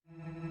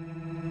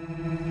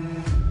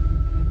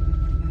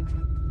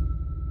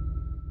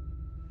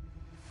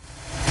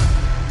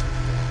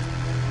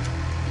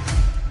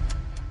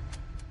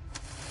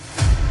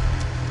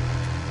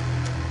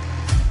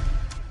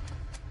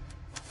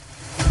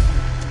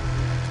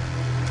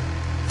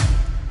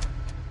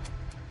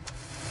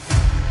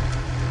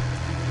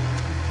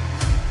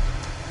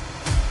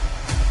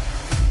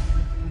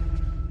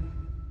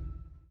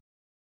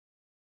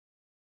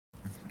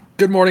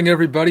Good morning,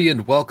 everybody,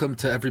 and welcome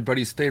to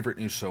everybody's favorite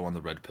new show on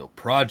the Red Pill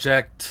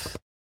Project.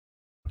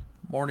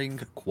 Morning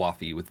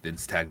Qoffee with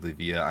Vince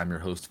Taglivia. I'm your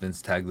host,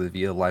 Vince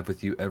Taglivia, live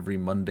with you every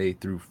Monday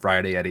through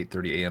Friday at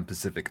 8:30 a.m.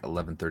 Pacific,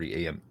 11:30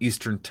 a.m.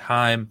 Eastern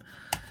Time.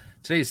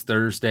 Today's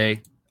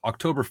Thursday,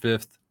 October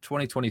 5th,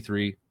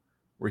 2023.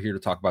 We're here to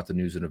talk about the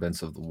news and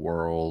events of the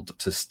world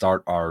to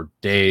start our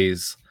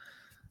days.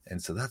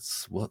 And so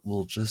that's what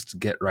we'll just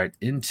get right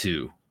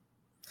into.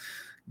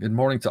 Good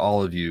morning to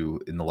all of you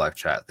in the live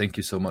chat. Thank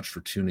you so much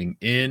for tuning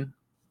in.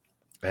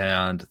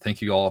 And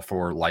thank you all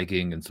for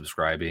liking and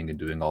subscribing and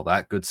doing all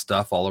that good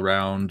stuff all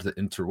around the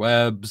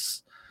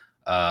interwebs.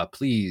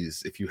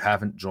 Please, if you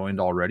haven't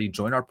joined already,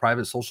 join our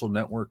private social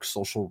network,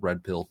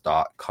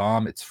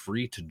 socialredpill.com. It's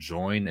free to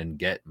join and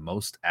get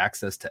most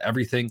access to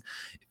everything.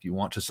 If you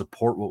want to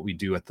support what we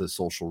do at the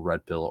Social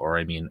Red Pill, or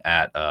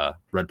at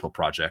Red Pill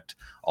Project,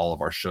 all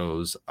of our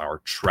shows, our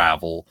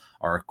travel,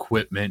 our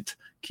equipment,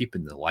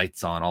 keeping the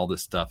lights on, all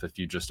this stuff. If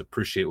you just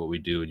appreciate what we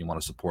do and you want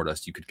to support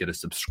us, you could get a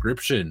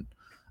subscription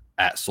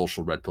at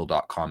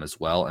socialredpill.com as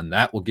well, and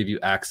that will give you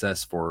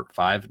access for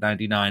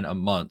 $5.99 a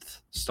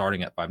month,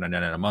 starting at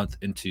 $5.99 a month,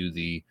 into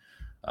the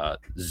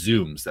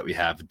Zooms that we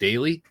have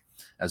daily,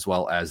 as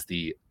well as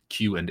the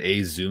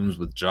Q&A Zooms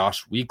with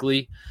Josh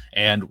weekly.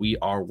 And we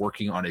are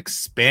working on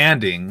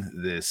expanding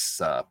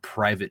this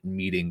private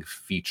meeting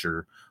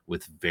feature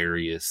with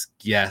various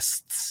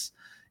guests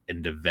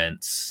and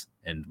events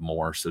and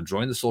more. So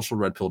join the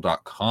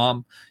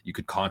socialredpill.com. You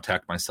could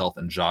contact myself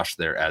and Josh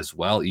there as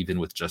well, even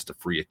with just a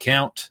free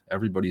account.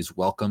 Everybody's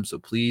welcome. So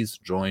please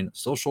join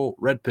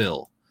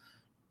socialredpill.com.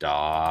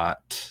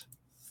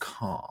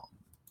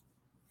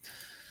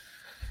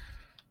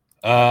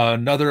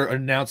 Another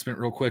announcement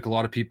real quick. A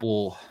lot of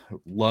people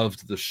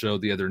loved the show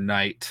the other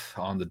night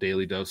on the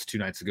Daily Dose 2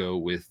 nights ago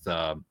with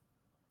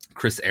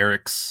Chris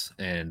Eriks,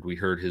 and we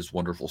heard his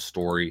wonderful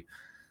story.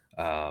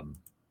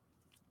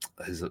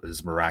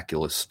 His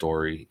miraculous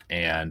story,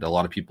 and a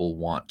lot of people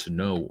want to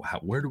know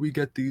where do we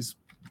get these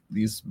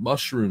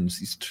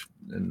mushrooms,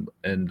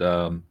 and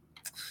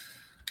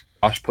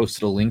Josh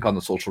posted a link on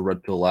the Social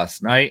Red Pill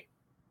last night.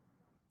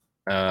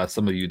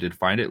 Some of you did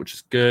find it, which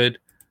is good.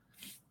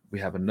 We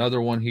have another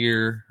one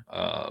here.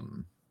 I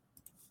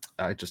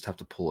just have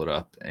to pull it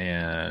up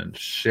and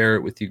share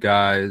it with you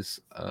guys,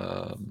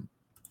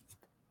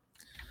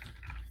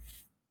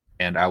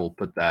 and I will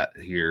put that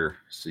here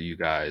so you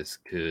guys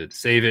could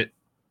save it.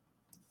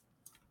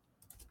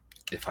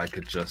 If I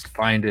could just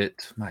find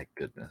it. My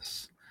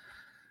goodness.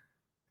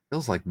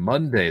 Feels like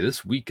Monday.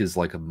 This week is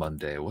like a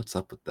Monday. What's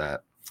up with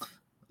that?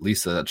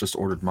 Lisa just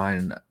ordered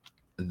mine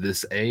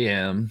this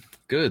AM.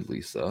 Good,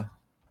 Lisa.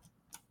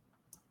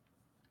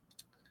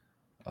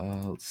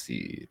 Let's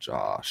see.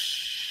 Joshua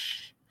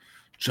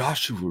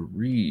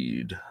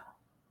Reed.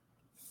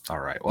 All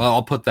right. Well,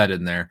 I'll put that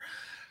in there.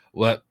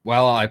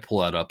 While I pull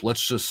that up,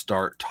 let's just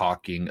start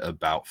talking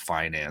about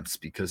finance,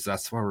 because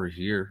that's why we're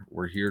here.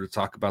 We're here to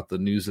talk about the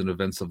news and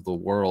events of the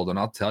world. And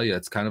I'll tell you,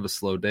 it's kind of a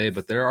slow day,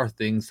 but there are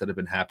things that have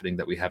been happening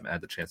that we haven't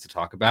had the chance to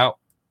talk about.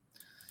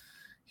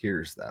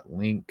 Here's that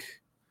link.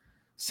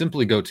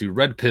 Simply go to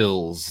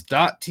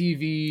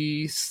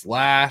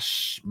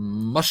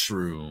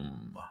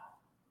redpills.tv/mushroom.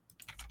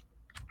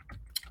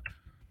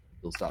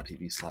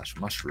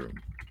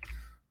 Pills.tv/mushroom.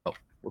 Oh,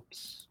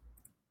 whoops.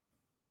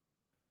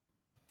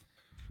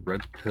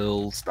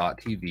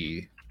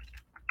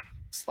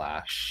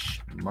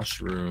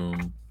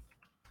 redpills.tv/mushroom.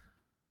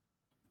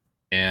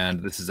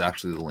 And this is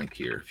actually the link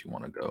here if you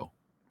want to go.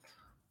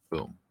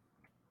 Boom.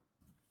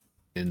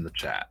 In the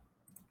chat.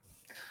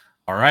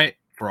 All right.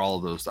 For all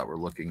of those that were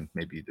looking,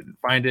 maybe you didn't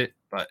find it,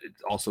 but it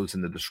also is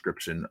in the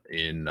description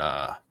in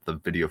the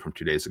video from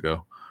 2 days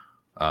ago.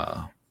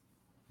 I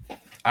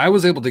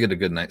was able to get a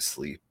good night's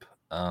sleep.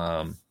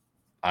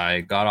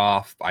 I got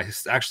off. I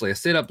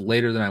stayed up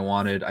later than I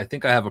wanted. I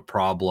think I have a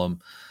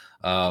problem,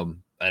 and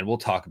we'll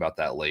talk about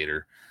that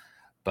later.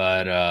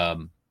 But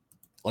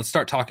let's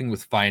start talking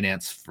with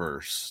finance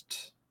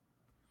first.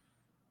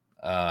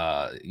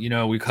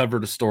 We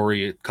covered a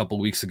story a couple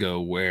weeks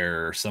ago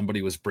where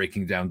somebody was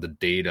breaking down the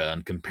data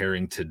and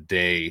comparing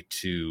today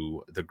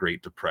to the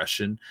Great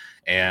Depression.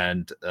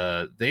 And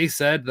they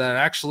said that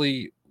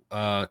actually,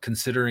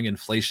 considering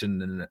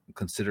inflation and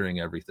considering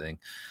everything,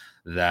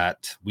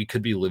 that we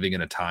could be living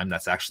in a time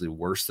that's actually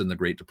worse than the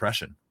Great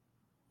Depression.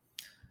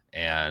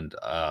 And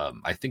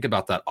I think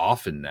about that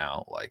often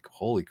now, like,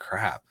 holy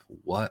crap,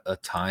 what a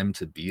time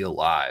to be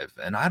alive.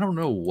 And I don't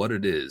know what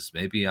it is.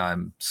 Maybe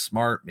I'm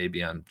smart,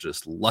 maybe I'm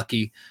just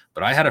lucky,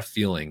 but I had a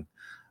feeling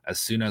as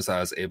soon as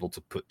I was able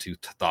to put two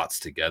thoughts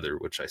together,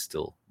 which I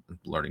still am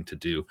learning to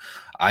do,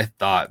 I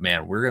thought,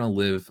 man, we're going to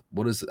live.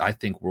 I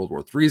think World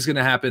War III is going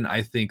to happen.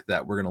 I think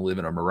that we're going to live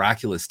in a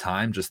miraculous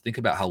time. Just think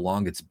about how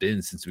long it's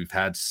been since we've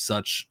had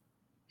such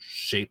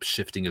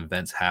shape-shifting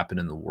events happen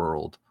in the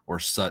world, or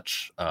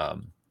such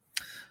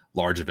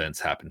large events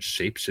happen,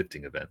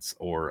 shape-shifting events,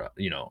 or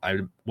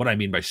what I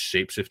mean by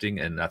shape-shifting,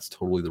 and that's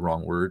totally the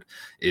wrong word,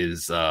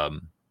 is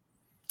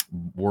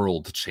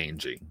world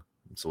changing.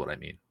 That's what I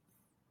mean.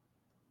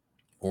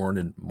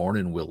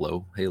 Morning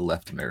Willow. Hey,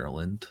 left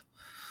Maryland.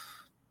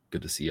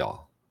 Good to see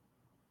y'all.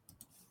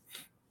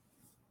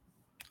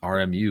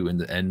 RMU in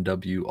the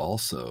NW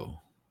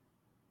also.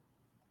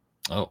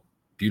 Oh,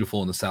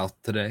 beautiful in the south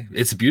today.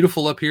 It's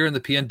beautiful up here in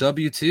the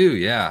PNW too.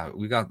 Yeah,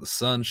 we got the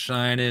sun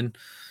shining.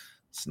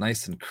 It's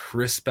nice and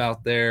crisp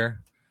out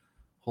there.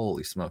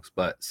 Holy smokes.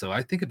 But so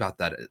I think about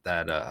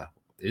that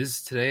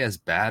is today as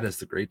bad as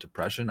the Great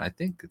Depression? I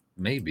think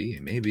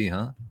maybe,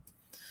 huh?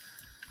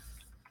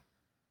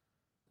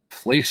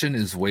 Inflation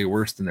is way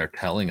worse than they're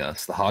telling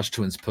us. The Hodge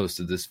twins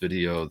posted this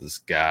video. This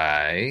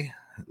guy,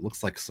 it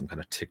looks like some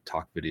kind of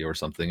TikTok video or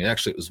something.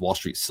 Actually, it was Wall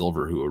Street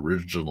Silver who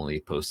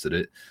originally posted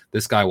it.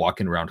 This guy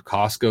walking around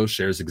Costco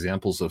shares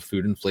examples of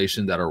food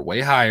inflation that are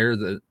way higher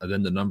than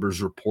the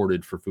numbers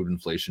reported for food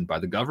inflation by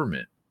the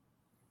government.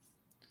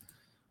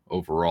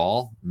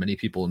 Overall, many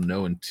people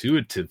know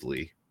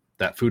intuitively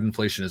that food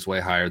inflation is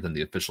way higher than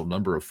the official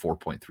number of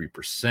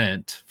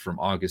 4.3% from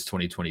August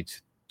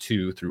 2022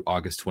 through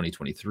August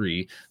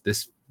 2023.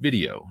 This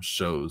video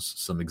shows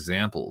some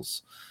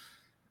examples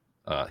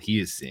he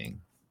is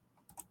seeing.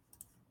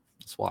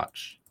 Let's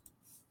watch.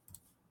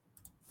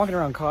 Walking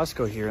around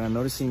Costco here, and I'm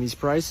noticing these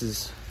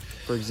prices.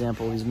 For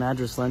example, these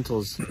Madras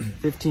lentils,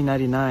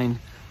 $15.99.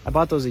 I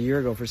bought those a year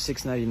ago for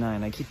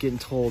 $6.99. I keep getting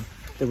told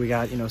that we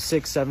got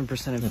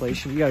 6-7%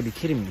 inflation. You gotta be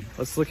kidding me.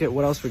 Let's look at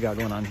what else we got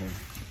going on here.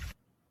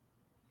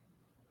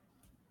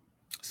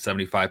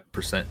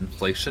 75%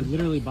 inflation. I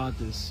literally bought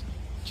this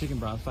chicken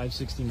broth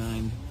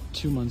 $5.69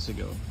 2 months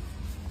ago.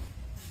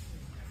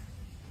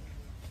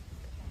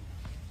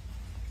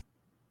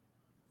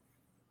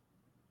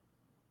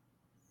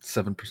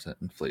 %7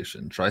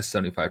 inflation. Try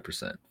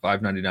 75%.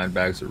 $5.99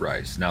 bags of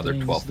rice. Now they're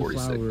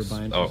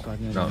 $12.46. Oh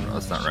no,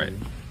 that's not right.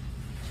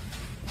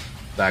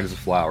 Bags of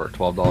flour,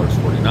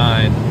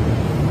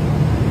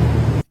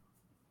 $12.49.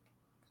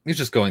 He's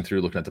just going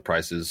through, looking at the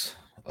prices.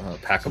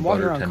 Pack of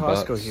butter, $10. I'm walking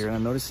around Costco here, and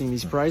I'm noticing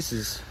these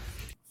prices.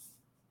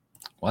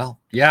 Well,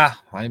 yeah.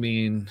 I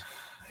mean,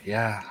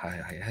 yeah.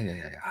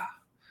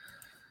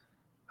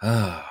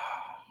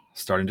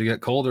 Starting to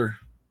get colder.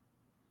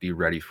 Be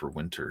ready for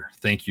winter.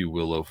 Thank you,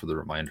 Willow, for the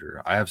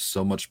reminder. I have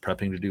so much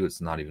prepping to do.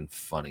 It's not even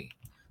funny.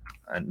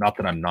 And not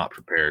that I'm not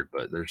prepared,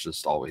 but there's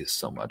just always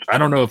so much. I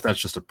don't know if that's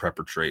just a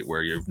prepper trait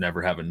where you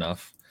never have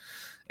enough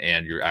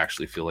and you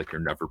actually feel like you're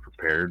never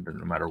prepared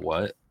no matter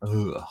what.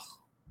 Ugh.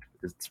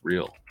 It's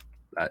real.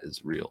 That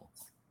is real.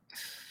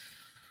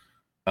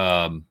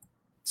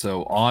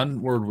 So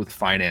onward with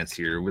finance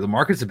here. The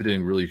markets have been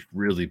doing really,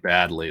 really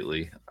bad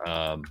lately.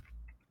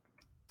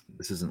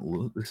 This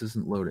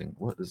isn't loading.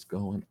 What is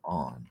going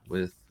on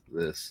with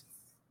this?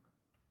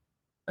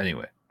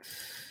 Anyway,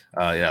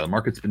 the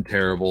market's been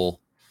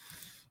terrible.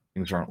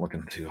 Things aren't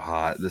looking too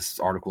hot. This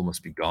article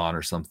must be gone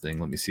or something.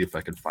 Let me see if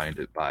I can find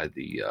it by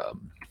the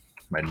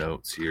my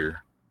notes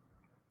here.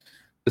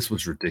 This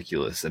was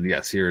ridiculous. And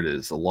yes, here it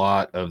is. A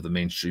lot of the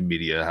mainstream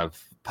media have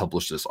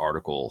published this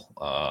article,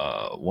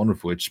 one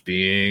of which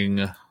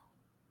being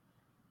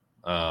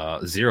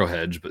Zero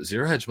Hedge, but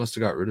Zero Hedge must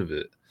have got rid of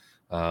it.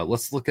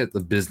 Let's look at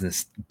the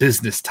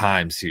Business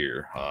Times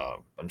here.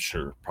 I'm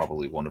sure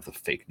probably one of the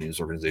fake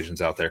news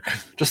organizations out there,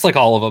 just like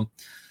all of them.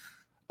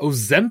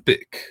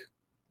 Ozempic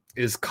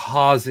is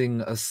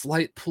causing a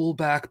slight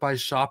pullback by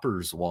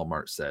shoppers,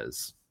 Walmart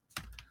says.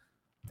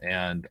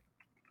 And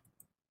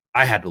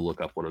I had to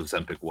look up what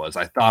Ozempic was.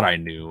 I thought I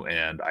knew,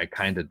 and I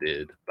kind of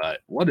did.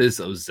 But what is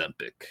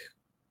Ozempic?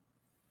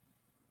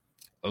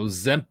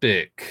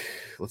 Ozempic.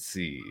 Let's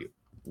see.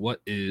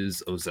 What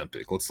is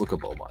Ozempic? Let's look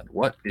up online.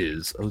 What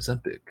is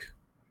Ozempic?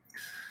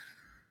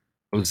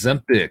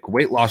 Ozempic,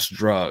 weight loss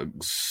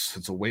drugs.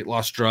 It's a weight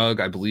loss drug.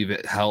 I believe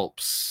it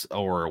helps,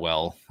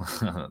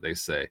 they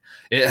say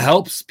it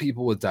helps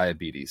people with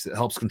diabetes. It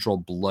helps control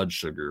blood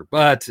sugar.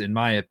 But in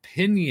my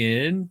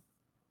opinion,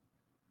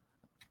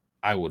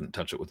 I wouldn't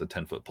touch it with a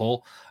 10-foot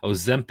pole.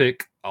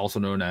 Ozempic, also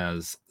known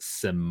as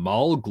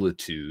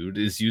semaglutide,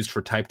 is used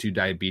for type 2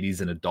 diabetes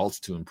in adults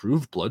to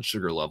improve blood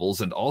sugar levels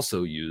and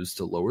also used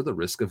to lower the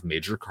risk of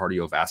major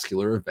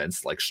cardiovascular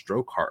events like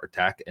stroke, heart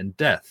attack, and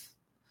death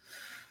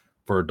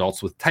for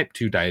adults with type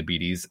 2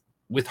 diabetes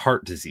with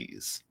heart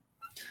disease.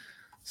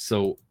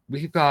 So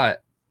we've got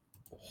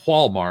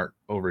Walmart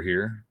over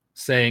here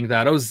saying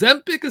that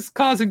Ozempic is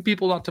causing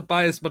people not to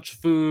buy as much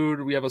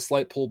food. We have a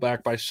slight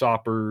pullback by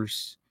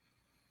shoppers.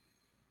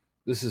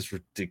 This is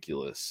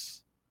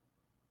ridiculous.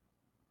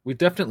 We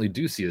definitely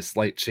do see a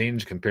slight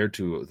change compared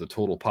to the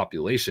total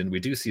population.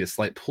 We do see a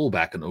slight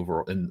pullback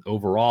in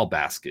overall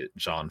basket,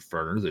 John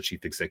Ferner, the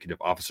chief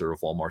executive officer of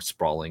Walmart's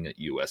sprawling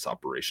U.S.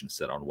 operation,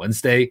 said on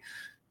Wednesday.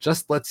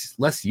 Just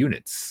less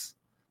units,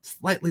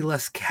 slightly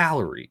less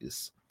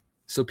calories.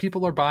 So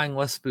people are buying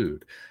less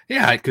food.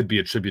 Yeah, it could be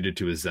attributed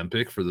to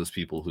Ozempic for those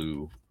people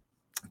who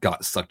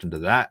got sucked into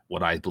that,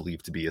 what I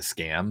believe to be a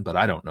scam, but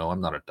I don't know.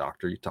 I'm not a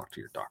doctor. You talk to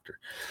your doctor.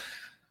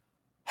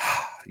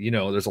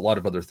 There's a lot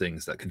of other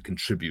things that can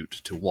contribute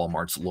to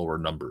Walmart's lower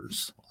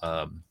numbers.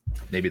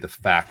 Maybe the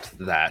fact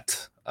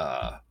that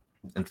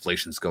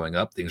inflation's going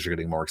up, things are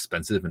getting more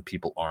expensive, and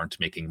people aren't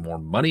making more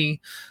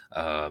money.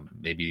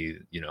 Maybe,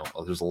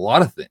 there's a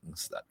lot of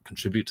things that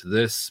contribute to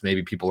this.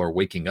 Maybe people are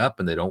waking up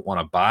and they don't want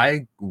to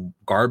buy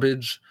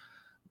garbage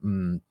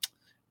food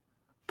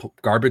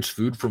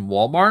from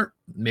Walmart.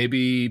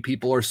 Maybe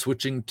people are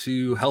switching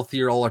to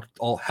healthier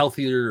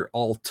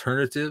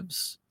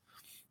alternatives.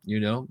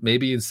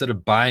 Maybe instead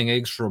of buying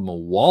eggs from a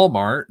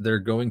Walmart, they're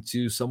going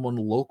to someone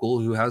local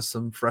who has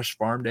some fresh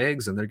farmed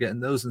eggs, and they're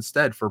getting those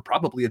instead for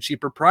probably a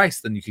cheaper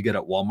price than you could get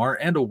at Walmart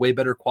and a way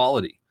better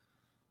quality.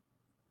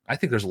 I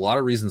think there's a lot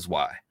of reasons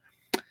why.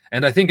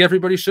 And I think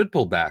everybody should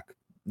pull back,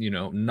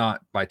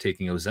 not by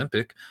taking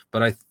Ozempic,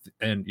 but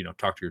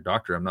talk to your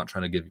doctor. I'm not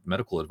trying to give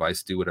medical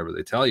advice. Do whatever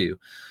they tell you,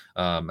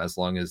 as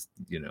long as,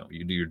 you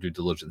do your due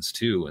diligence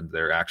too, and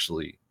they're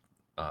actually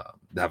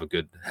have a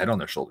good head on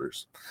their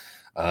shoulders.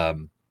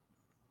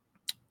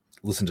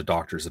 Listen to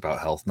doctors about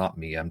health, not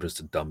me. I'm just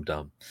a dumb.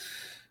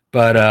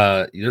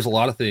 But there's a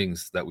lot of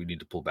things that we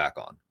need to pull back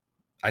on.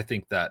 I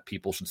think that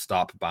people should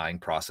stop buying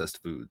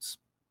processed foods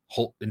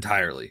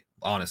entirely,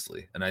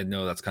 honestly. And I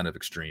know that's kind of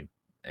extreme,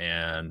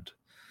 but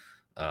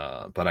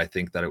I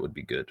think that it would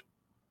be good.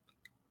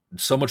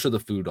 So much of the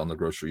food on the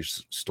grocery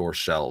store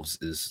shelves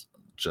is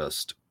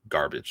just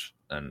garbage,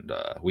 and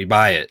we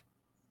buy it.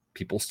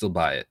 People still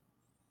buy it.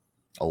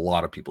 A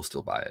lot of people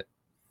still buy it.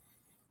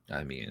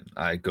 I mean,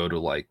 I go to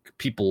like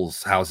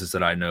people's houses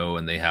that I know,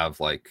 and they have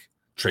like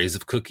trays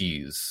of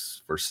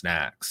cookies for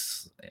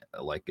snacks,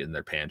 like in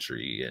their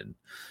pantry, and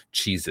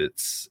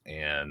Cheez-Its,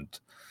 and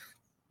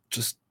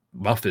just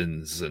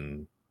muffins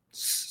and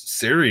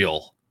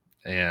cereal,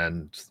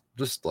 and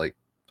just like,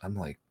 I'm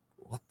like,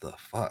 what the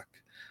fuck?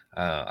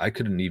 I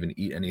couldn't even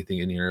eat anything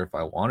in here if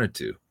I wanted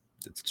to.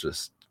 It's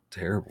just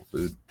terrible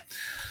food.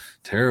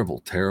 Terrible,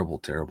 terrible,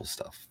 terrible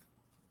stuff.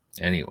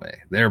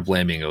 Anyway, they're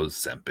blaming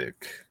Ozempic.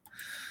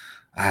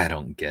 I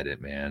don't get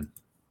it, man.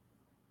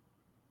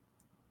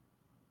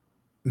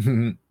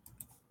 The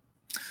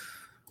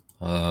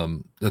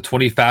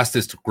 20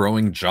 fastest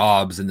growing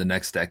jobs in the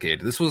next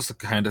decade. This was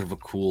kind of a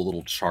cool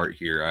little chart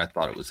here. I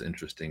thought it was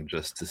interesting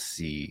just to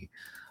see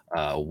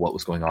what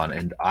was going on.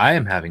 And I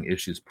am having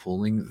issues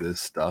pulling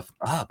this stuff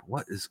up.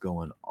 What is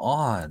going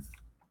on?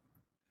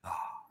 Oh,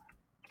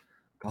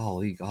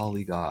 golly,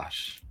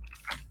 gosh.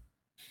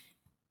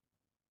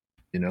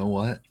 You know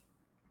what?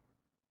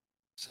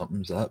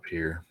 Something's up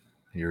here.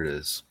 Here it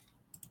is.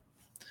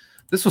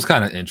 This was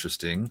kind of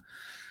interesting.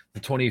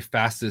 The 20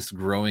 fastest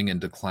growing and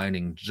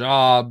declining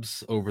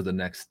jobs over the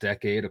next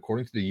decade,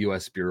 according to the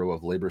U.S. Bureau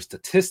of Labor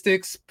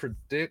Statistics,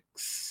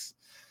 predicts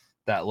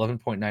that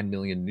 11.9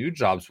 million new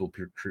jobs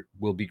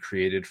will be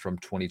created from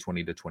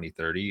 2020 to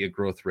 2030, a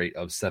growth rate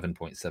of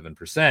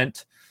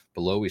 7.7%.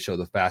 Below, we show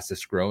the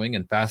fastest growing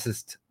and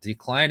fastest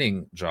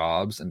declining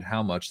jobs and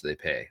how much they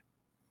pay.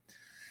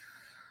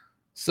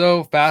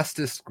 So,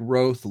 fastest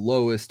growth,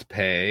 lowest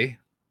pay,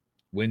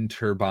 wind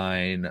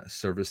turbine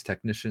service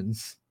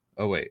technicians.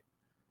 Oh, wait.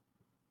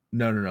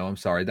 No, I'm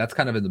sorry. That's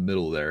kind of in the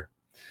middle there.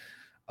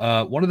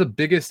 One of the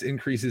biggest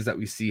increases that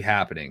we see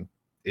happening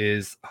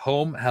is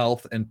home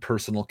health and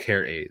personal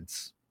care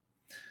aides.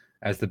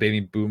 As the baby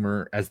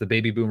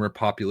boomer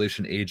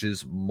population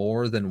ages,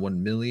 more than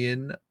 1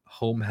 million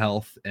home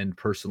health and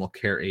personal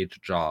care aid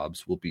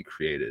jobs will be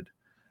created,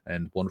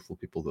 and wonderful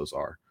people those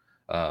are.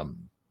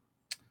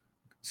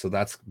 So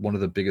that's one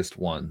of the biggest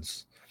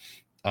ones.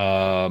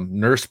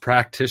 Nurse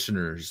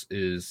practitioners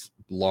is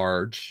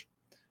large.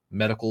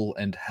 Medical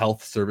and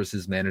health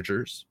services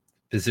managers,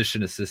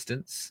 physician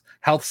assistants,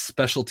 health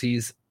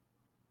specialties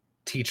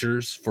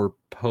teachers for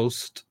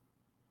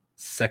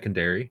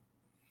post-secondary,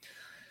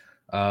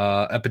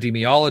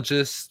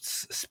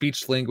 epidemiologists,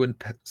 speech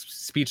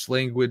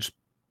language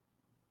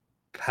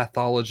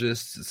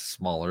pathologists is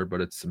smaller, but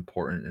it's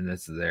important and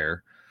it's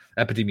there.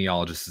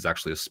 Epidemiologist is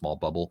actually a small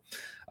bubble.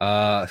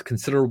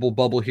 Considerable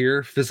bubble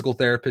here. Physical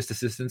therapist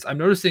assistants. I'm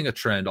noticing a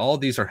trend. All of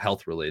these are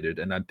health related,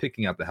 and I'm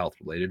picking out the health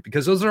related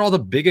because those are all the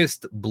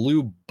biggest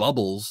blue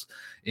bubbles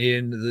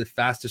in the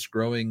fastest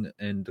growing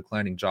and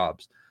declining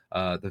jobs.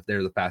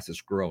 They're the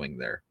fastest growing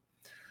there.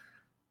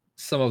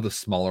 Some of the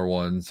smaller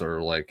ones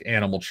are like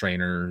animal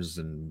trainers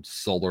and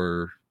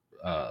solar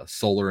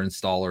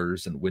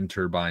installers and wind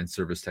turbine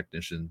service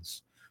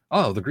technicians.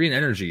 Oh, the green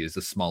energy is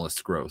the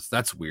smallest growth.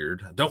 That's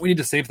weird. Don't we need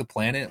to save the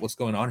planet? What's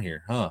going on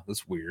here?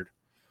 That's weird.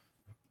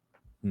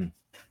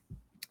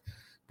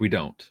 We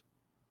don't.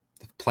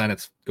 The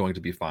planet's going to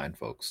be fine,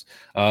 folks.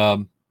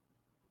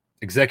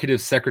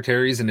 Executive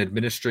secretaries and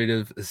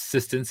administrative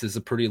assistants is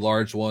a pretty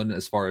large one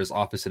as far as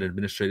office and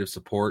administrative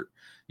support.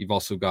 You've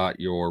also got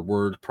your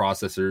word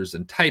processors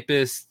and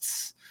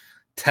typists.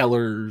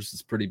 Tellers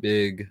is pretty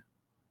big.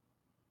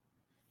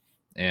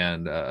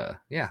 And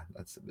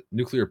that's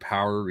nuclear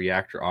power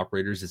reactor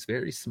operators is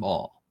very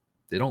small.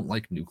 They don't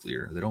like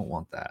nuclear. They don't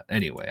want that.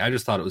 Anyway, I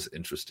just thought it was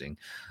interesting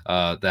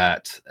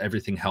that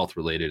everything health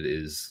related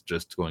is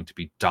just going to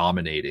be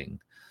dominating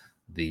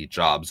the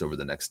jobs over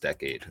the next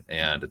decade.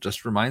 And it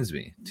just reminds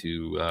me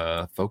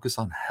to focus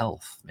on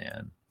health,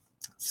 man.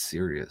 It's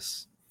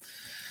serious.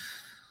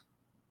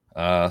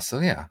 So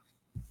yeah,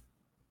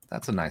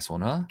 That's a nice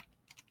one, huh?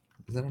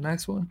 Is that a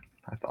nice one?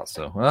 I thought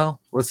so.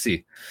 Well, let's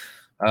see.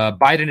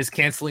 Biden is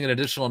canceling an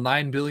additional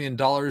 $9 billion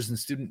in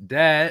student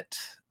debt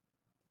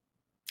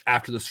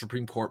after the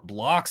Supreme Court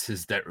blocks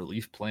his debt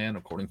relief plan,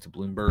 according to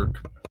Bloomberg.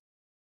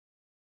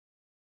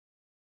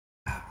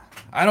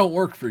 I don't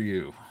work for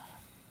you.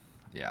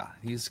 Yeah,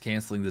 he's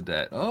canceling the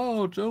debt.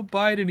 Oh, Joe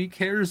Biden, he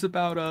cares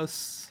about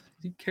us.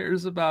 He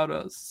cares about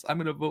us. I'm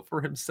going to vote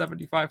for him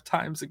 75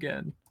 times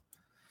again.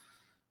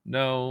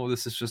 No,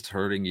 this is just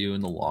hurting you in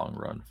the long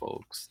run,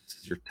 folks. This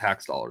is your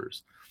tax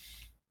dollars.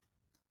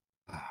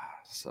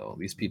 So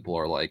these people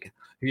are like,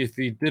 if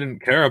he didn't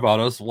care about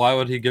us, why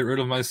would he get rid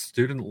of my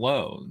student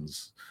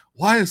loans?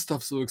 Why is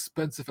stuff so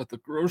expensive at the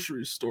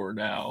grocery store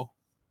now?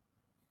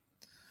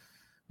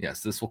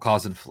 Yes, this will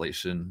cause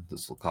inflation.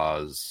 This will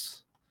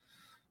cause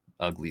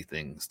ugly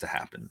things to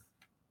happen.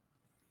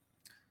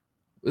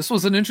 This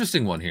was an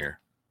interesting one here.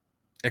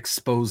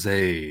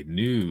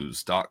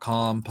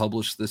 ExposeNews.com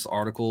published this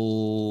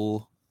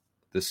article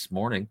this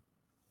morning.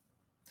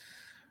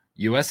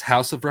 U.S.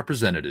 House of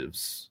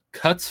Representatives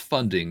cuts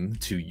funding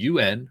to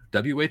UN,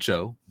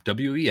 WHO,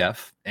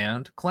 WEF,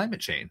 and climate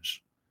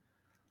change.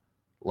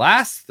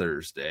 Last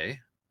Thursday,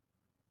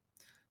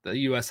 the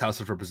U.S. House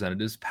of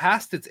Representatives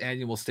passed its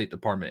annual State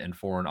Department and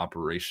Foreign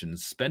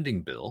Operations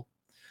spending bill,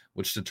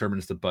 which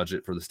determines the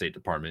budget for the State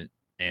Department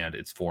and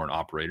its foreign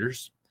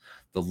operators.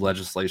 The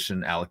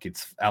legislation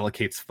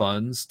allocates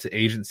funds to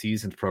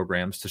agencies and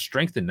programs to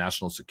strengthen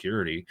national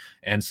security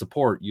and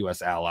support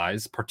U.S.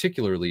 allies,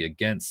 particularly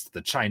against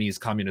the Chinese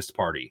Communist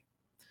Party.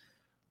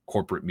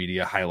 Corporate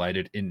media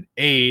highlighted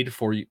aid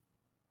for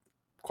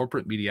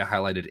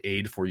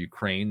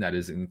Ukraine that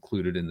is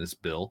included in this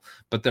bill,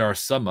 but there are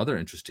some other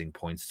interesting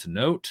points to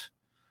note.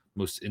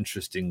 Most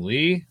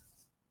interestingly,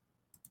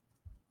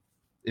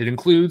 it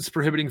includes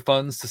prohibiting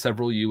funds to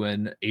several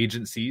UN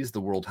agencies, the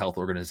World Health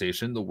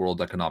Organization, the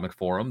World Economic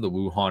Forum, the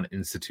Wuhan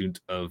Institute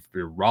of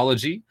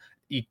Virology,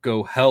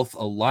 Eco Health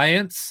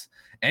Alliance,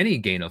 any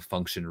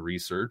gain-of-function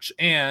research,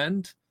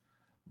 and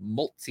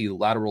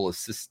multilateral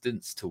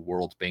assistance to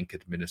World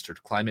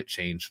Bank-administered climate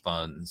change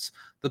funds.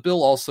 The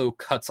bill also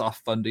cuts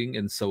off funding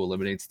and so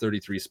eliminates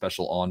 33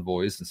 special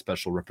envoys and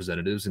special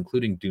representatives,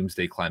 including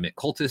doomsday climate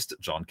cultist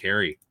John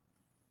Kerry.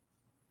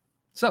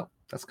 So,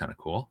 that's kind of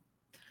cool.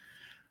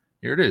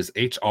 Here it is,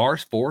 H.R.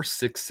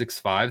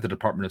 4665, the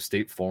Department of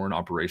State Foreign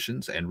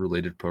Operations and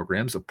Related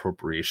Programs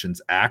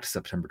Appropriations Act,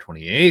 September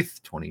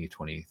 28th,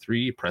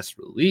 2023, press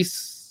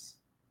release.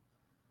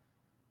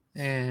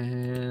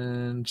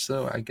 And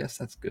so I guess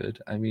that's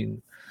good. I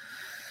mean,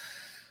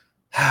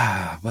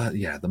 but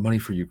yeah, the money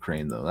for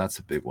Ukraine, though, that's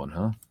a big one,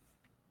 huh?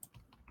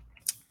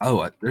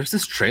 Oh, there's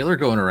this trailer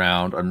going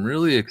around. I'm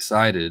really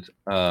excited.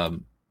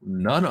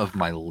 None of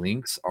my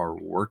links are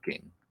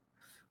working.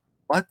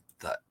 What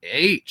the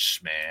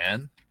H,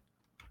 man?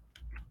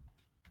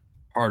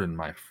 Pardon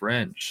my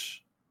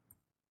French.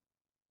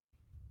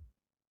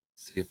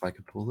 Let's see if I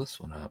can pull this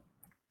one up.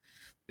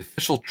 The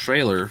official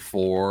trailer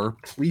for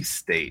Police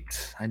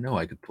State. I know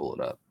I could pull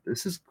it up.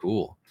 This is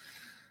cool.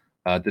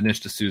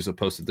 Dinesh D'Souza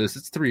posted this.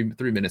 It's 3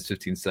 minutes,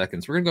 15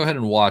 seconds. We're going to go ahead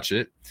and watch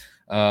it.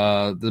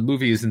 The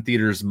movie is in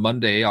theaters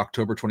Monday,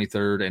 October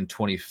 23rd and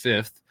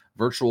 25th.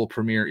 Virtual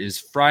premiere is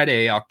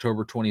Friday,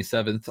 October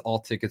 27th. All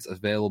tickets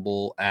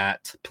available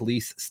at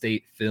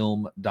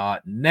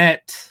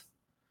policestatefilm.net.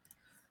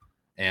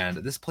 And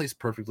this plays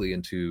perfectly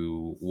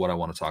into what I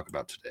want to talk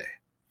about today,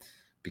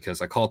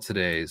 because I call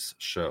today's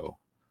show,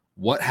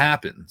 What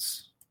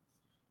Happens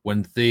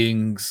When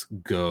Things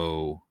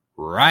Go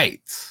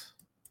Right?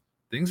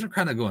 Things are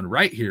kind of going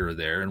right here or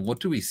there, and what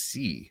do we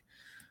see?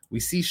 We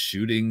see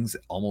shootings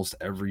almost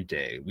every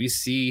day. We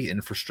see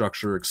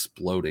infrastructure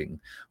exploding.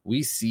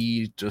 We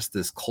see just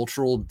this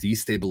cultural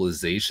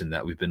destabilization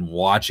that we've been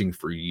watching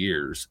for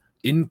years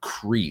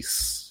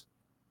increase.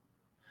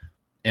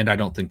 And I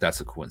don't think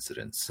that's a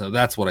coincidence. So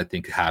that's what I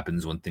think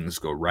happens when things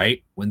go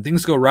right. When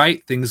things go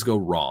right, things go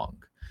wrong.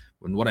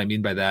 And what I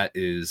mean by that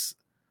is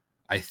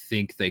I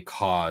think they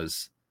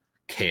cause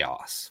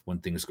chaos when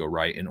things go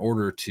right in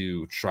order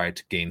to try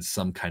to gain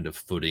some kind of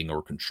footing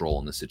or control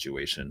in the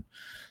situation.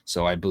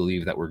 So I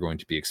believe that we're going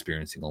to be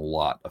experiencing a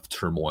lot of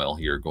turmoil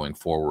here going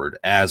forward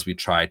as we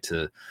try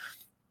to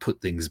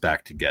put things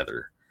back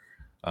together.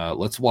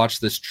 Let's watch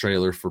this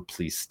trailer for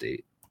Police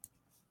State.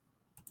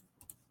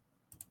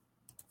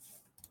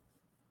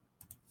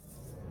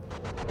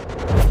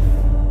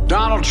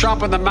 Donald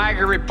Trump and the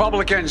MAGA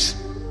Republicans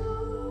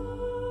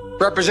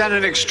represent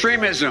an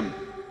extremism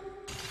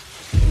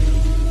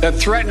that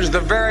threatens the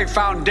very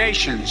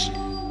foundations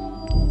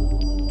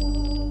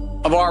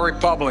of our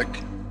republic.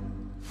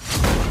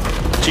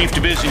 Chief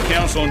Division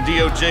Counsel and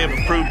DOJ have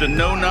approved a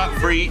no-knock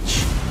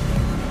breach.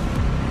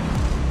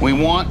 We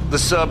want the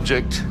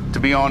subject to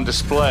be on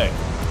display,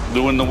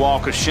 doing the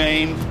walk of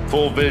shame,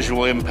 full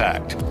visual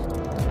impact.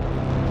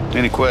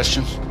 Any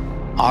questions?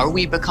 Are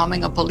we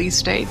becoming a police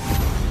state?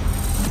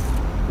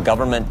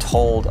 government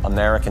told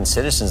American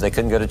citizens they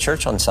couldn't go to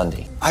church on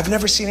Sunday. I've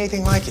never seen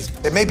anything like it.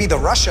 It may be the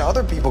Russia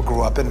other people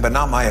grew up in, but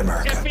not my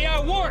America.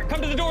 FBI warrant,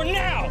 come to the door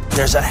now!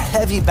 There's a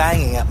heavy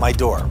banging at my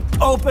door.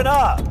 Open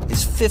up!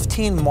 There's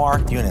 15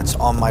 marked units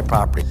on my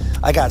property.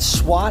 I got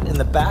SWAT in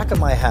the back of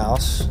my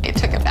house. They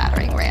took a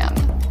battering ram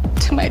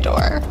to my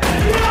door.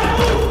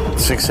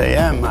 6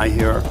 a.m., I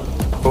hear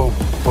boom,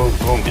 boom,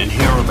 boom, and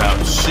hear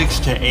about 6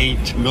 to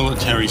 8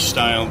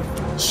 military-style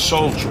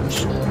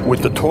soldiers,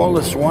 with the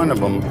tallest one of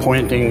them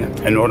pointing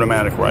an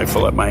automatic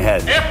rifle at my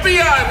head.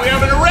 FBI, we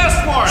have an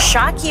arrest warrant!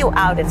 Shock you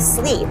out of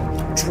sleep,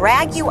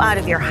 drag you out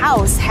of your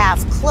house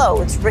half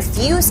clothed,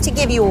 refuse to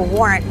give you a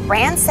warrant,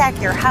 ransack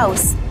your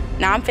house.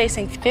 Now I'm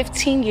facing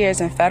 15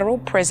 years in federal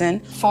prison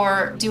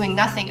for doing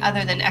nothing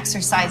other than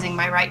exercising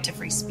my right to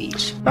free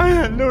speech. I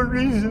had no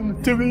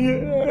reason to be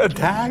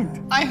attacked.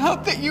 I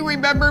hope that you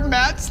remember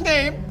Matt's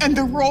name and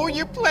the role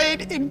you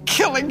played in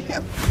killing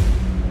him.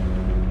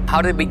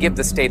 How did we give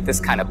the state this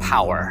kind of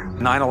power?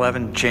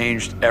 9/11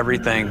 changed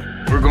everything.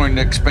 We're going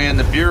to expand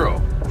the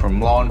Bureau from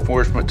law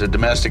enforcement to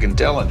domestic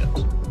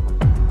intelligence.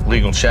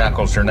 Legal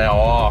shackles are now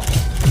off.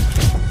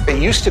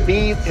 It used to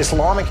be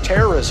Islamic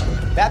terrorism.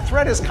 That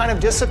threat has kind of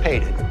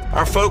dissipated.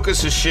 Our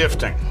focus is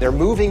shifting. They're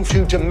moving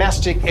to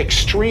domestic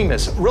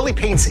extremism. Really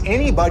paints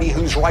anybody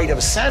who's right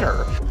of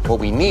center. What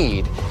we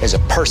need is a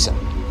person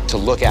to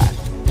look at.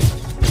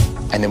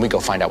 And then we go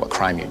find out what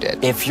crime you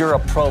did. If you're a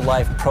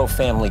pro-life,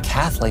 pro-family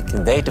Catholic,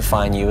 they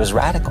define you as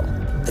radical.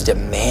 The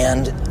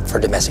demand for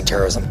domestic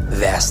terrorism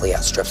vastly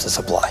outstrips the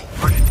supply.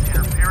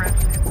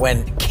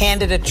 When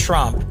candidate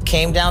Trump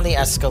came down the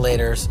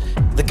escalators,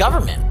 the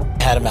government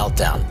had a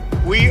meltdown.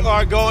 We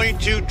are going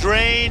to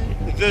drain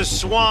the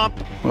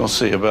swamp. We'll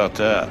see about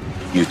that.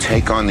 You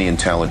take on the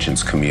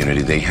intelligence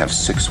community, they have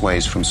 6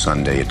 ways from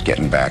Sunday at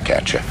getting back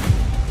at you.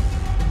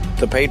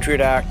 The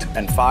Patriot Act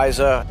and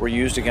FISA were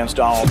used against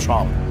Donald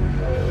Trump.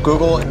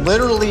 Google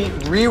literally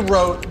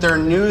rewrote their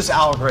news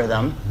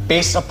algorithm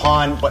based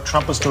upon what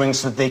Trump was doing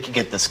so that they could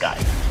get this guy.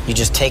 You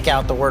just take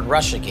out the word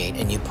Russiagate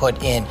and you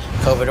put in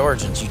COVID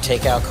origins. You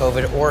take out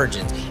COVID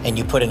origins and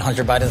you put in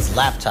Hunter Biden's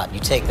laptop. You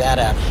take that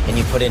out and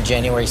you put in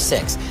January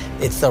 6th.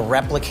 It's the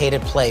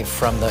replicated play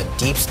from the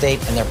deep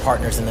state and their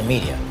partners in the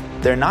media.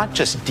 They're not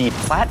just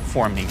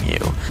deplatforming you.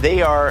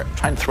 They are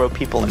trying to throw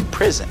people in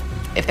prison.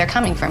 If they're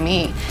coming for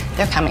me,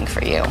 they're coming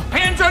for you.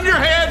 Hands on your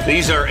head!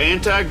 These are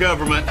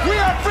anti-government. We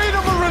have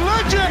freedom of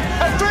religion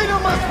and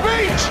freedom of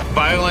speech!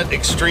 Violent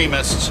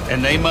extremists,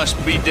 and they must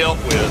be dealt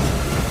with.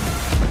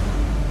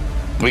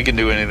 We can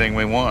do anything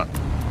we want.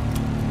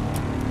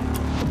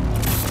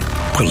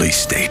 Police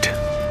State.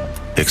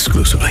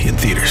 Exclusively in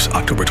theaters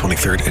October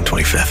 23rd and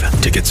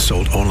 25th. Tickets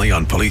sold only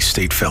on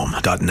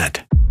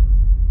policestatefilm.net.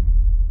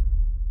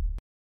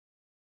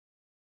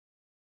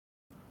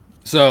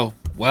 So,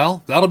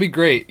 well, that'll be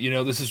great. You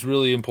know, this is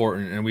really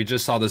important. And we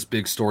just saw this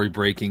big story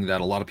breaking that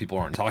a lot of people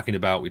aren't talking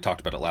about. We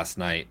talked about it last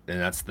night. And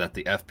that's that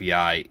the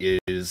FBI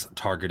is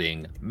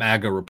targeting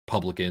MAGA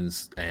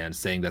Republicans and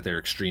saying that they're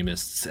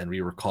extremists. And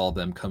we recall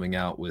them coming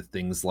out with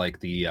things like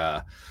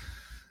the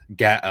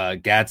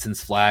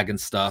Gadsden's flag and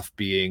stuff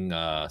being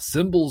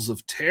symbols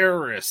of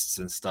terrorists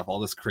and stuff. All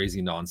this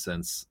crazy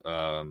nonsense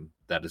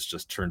that is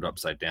just turned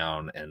upside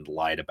down and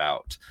lied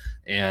about.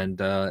 And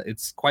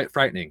it's quite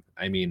frightening.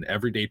 I mean,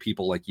 everyday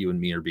people like you and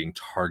me are being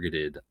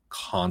targeted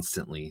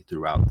constantly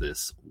throughout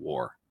this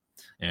war.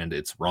 And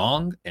it's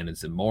wrong and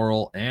it's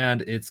immoral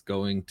and it's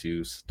going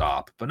to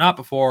stop. But not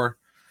before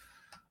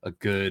a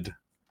good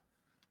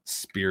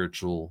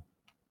spiritual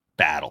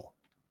battle,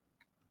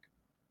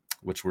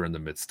 which we're in the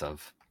midst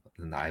of.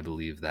 And I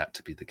believe that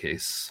to be the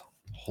case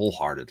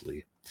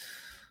wholeheartedly.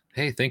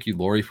 Hey, thank you,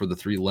 Lori, for the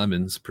 3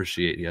 lemons.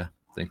 Appreciate you.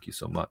 Thank you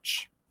so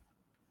much.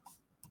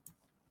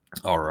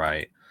 All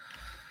right.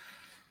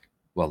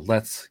 Well,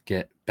 let's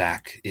get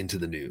back into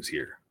the news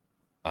here.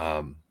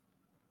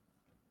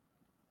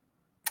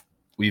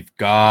 We've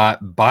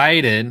got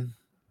Biden.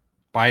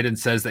 Biden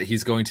says that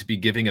he's going to be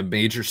giving a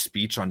major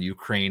speech on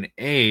Ukraine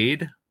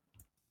aid.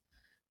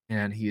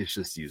 And he is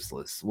just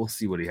useless. We'll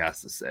see what he has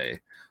to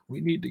say.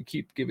 We need to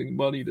keep giving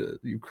money to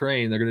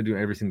Ukraine. They're going to do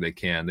everything they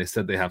can. They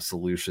said they have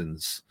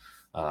solutions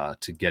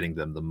to getting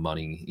them the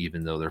money,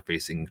 even though they're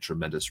facing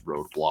tremendous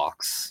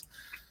roadblocks.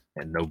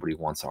 And nobody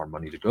wants our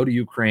money to go to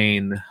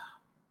Ukraine.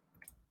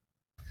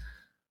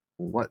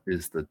 What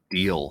is the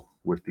deal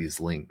with these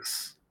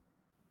links?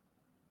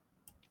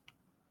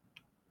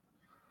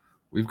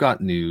 We've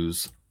got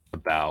news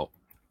about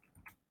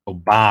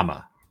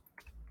Obama.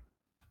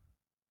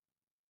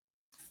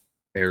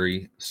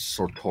 Barry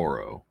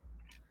Soetoro.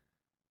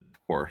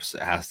 Of course,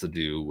 it has to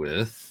do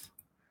with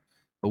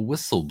a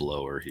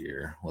whistleblower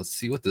here. Let's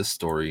see what this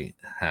story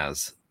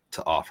has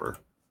to offer.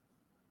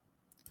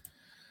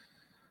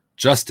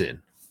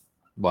 Justin.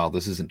 Well,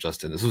 this isn't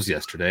Justin. This was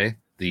yesterday.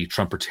 The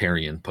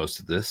Trumpertarian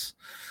posted this.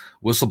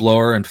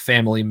 Whistleblower and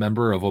family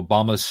member of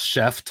Obama's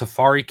chef,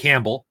 Tafari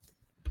Campbell,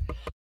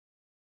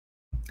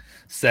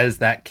 says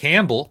that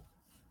Campbell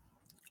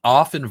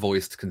often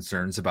voiced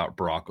concerns about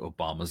Barack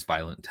Obama's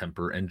violent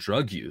temper and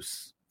drug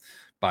use.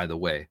 By the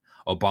way,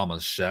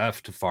 Obama's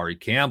chef, Tafari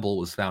Campbell,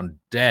 was found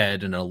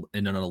dead in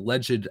an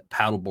alleged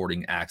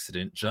paddleboarding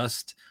accident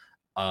just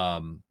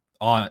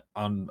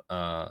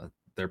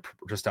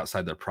just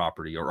outside their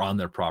property, or on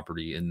their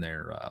property in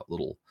their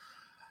little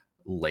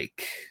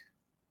lake.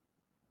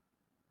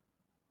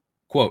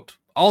 Quote,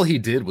 all he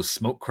did was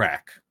smoke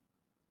crack.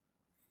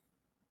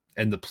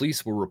 And the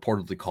police were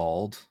reportedly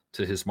called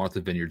to his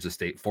Martha Vineyards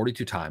estate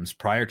 42 times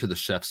prior to the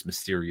chef's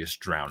mysterious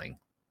drowning.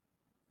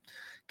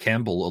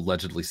 Campbell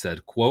allegedly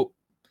said, quote,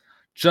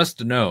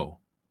 just know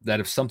that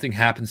if something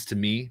happens to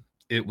me,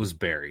 it was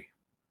Barry,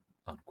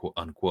 unquote,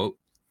 unquote.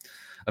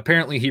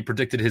 Apparently, he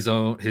predicted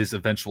his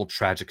eventual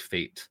tragic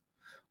fate.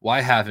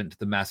 Why haven't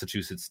the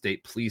Massachusetts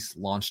State Police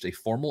launched a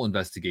formal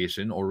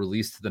investigation or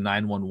released the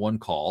 911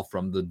 call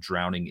from the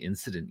drowning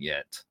incident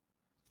yet?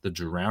 The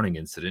drowning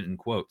incident in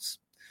quotes.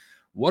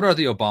 What are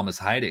the Obamas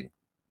hiding?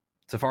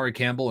 Tafari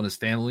Campbell and his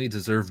family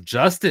deserve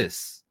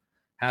justice.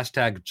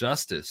 Hashtag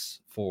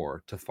justice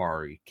for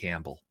Tafari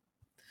Campbell.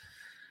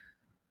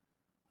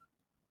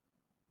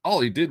 All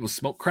he did was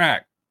smoke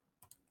crack.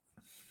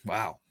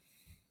 Wow.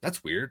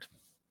 That's weird.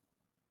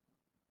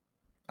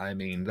 I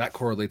mean, that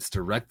correlates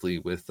directly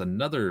with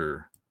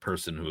another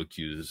person who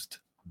accused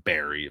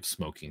Barry of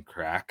smoking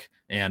crack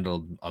and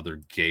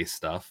other gay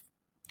stuff.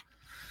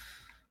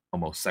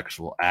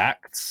 Homosexual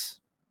acts.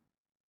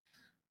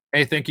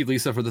 Hey, thank you,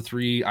 Lisa, for the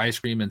 3 ice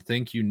cream, and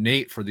thank you,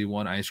 Nate, for the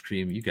 1 ice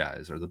cream. You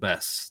guys are the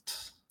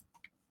best.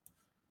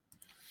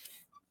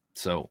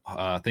 So,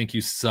 thank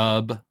you,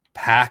 Sub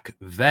Pack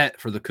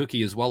Vet, for the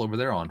cookie as well over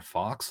there on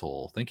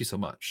Foxhole. Thank you so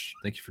much.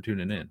 Thank you for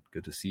tuning in.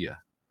 Good to see you.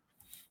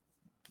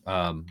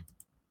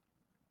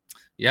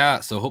 Yeah,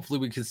 so hopefully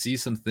we can see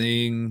some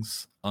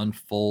things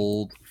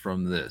unfold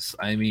from this.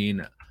 I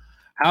mean,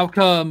 how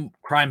come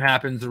crime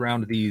happens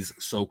around these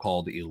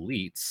so-called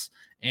elites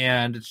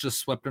and it's just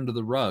swept under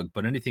the rug,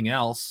 but anything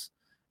else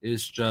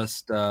is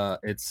just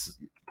it's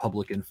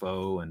public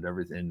info and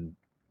everything,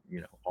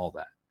 you know, all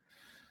that.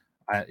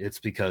 It's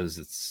because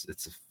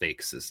it's a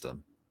fake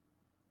system.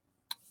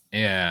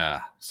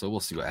 Yeah, so we'll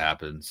see what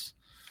happens.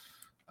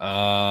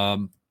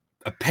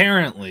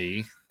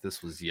 Apparently,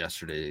 this was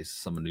yesterday,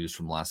 some news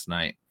from last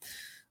night.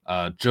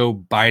 Joe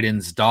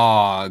Biden's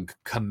dog,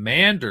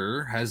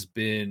 Commander, has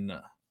been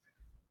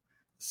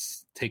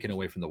taken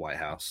away from the White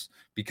House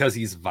because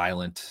he's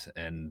violent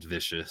and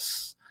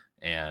vicious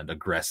and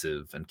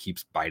aggressive and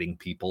keeps biting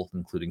people,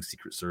 including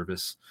Secret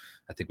Service.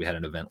 I think we had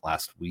an event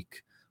last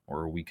week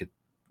or a week and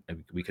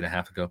a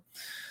half ago.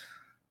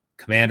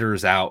 Commander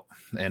is out,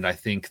 and I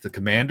think the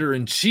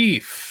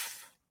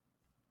Commander-in-Chief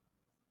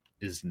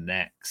is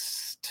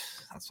next.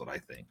 That's what I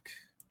think.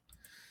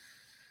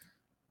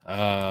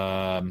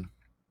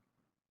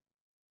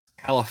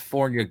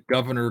 California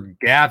Governor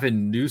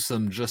Gavin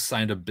Newsom just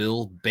signed a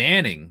bill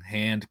banning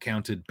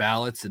hand-counted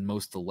ballots in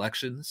most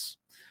elections.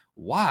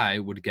 Why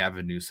would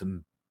Gavin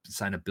Newsom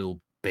sign a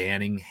bill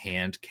banning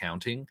hand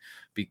counting?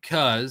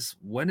 Because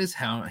when is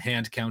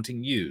hand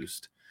counting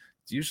used?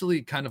 It's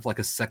usually kind of like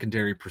a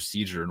secondary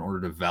procedure in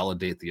order to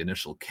validate the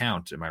initial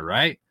count. Am I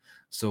right?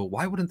 So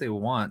why wouldn't they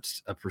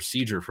want a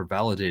procedure for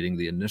validating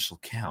the initial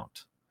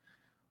count?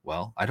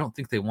 Well, I don't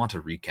think they want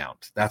a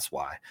recount. That's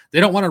why.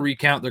 They don't want a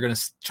recount. They're going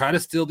to try to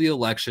steal the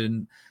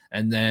election,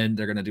 and then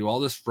they're going to do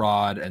all this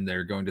fraud, and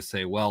they're going to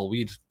say, well,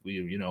 we're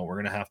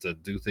going to have to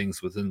do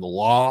things within the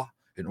law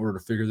in order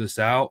to figure this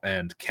out,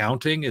 and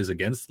counting is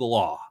against the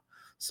law.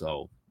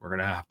 So we're going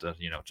to have to,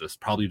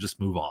 just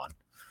move on.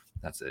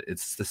 That's it.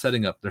 It's the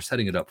setting up. They're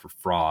setting it up for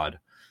fraud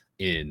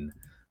in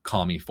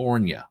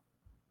California.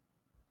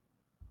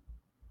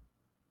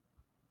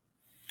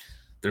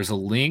 There's a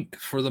link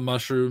for the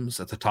mushrooms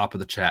at the top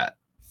of the chat.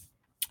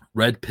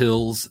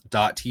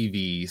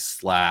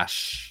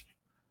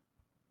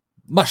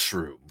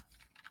 redpills.tv/mushroom.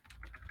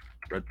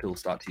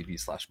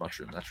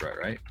 redpills.tv/mushroom. That's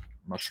right?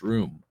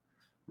 Mushroom.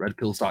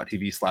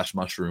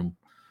 redpills.tv/mushroom,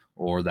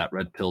 or that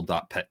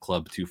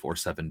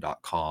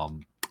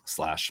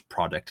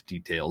redpill.petclub247.com/product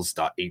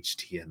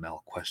details.html ?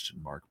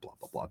 Blah,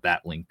 blah, blah.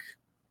 That link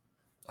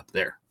up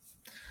there.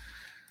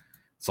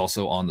 It's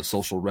also on the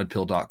social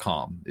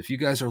redpill.com. If you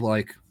guys are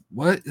like,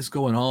 what is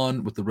going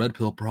on with the Red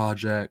Pill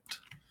Project?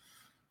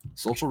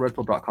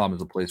 Socialredpill.com is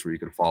a place where you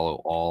can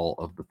follow all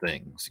of the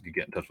things. You can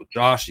get in touch with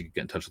Josh. You can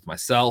get in touch with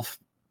myself.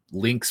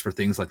 Links for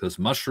things like those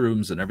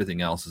mushrooms and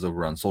everything else is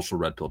over on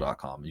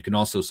socialredpill.com. You can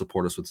also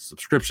support us with a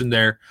subscription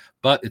there,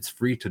 but it's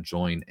free to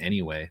join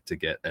anyway to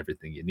get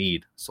everything you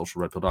need.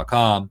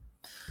 Socialredpill.com.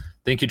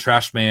 Thank you,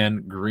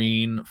 Trashman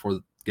Green,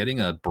 for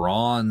getting a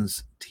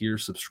bronze tier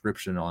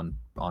subscription on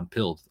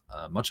Pilled.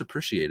 Much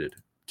appreciated.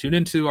 Tune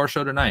into our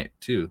show tonight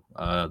too.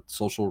 The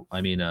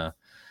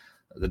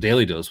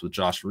Daily Dose with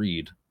Josh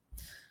Reed.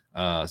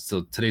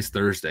 So today's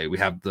Thursday. We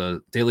have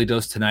the Daily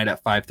Dose tonight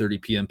at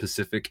 5:30 p.m.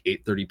 Pacific,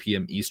 8:30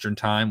 p.m. Eastern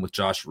time with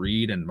Josh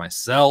Reed and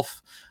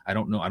myself. I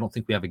don't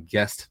think we have a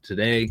guest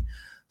today.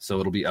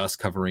 So it'll be us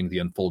covering the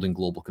unfolding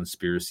global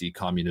conspiracy,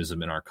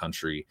 communism in our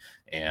country,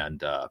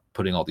 and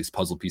putting all these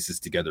puzzle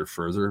pieces together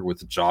further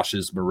with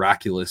Josh's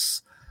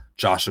miraculous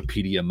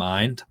Joshopedia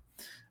mind.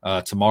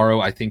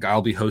 Tomorrow, I think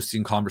I'll be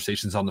hosting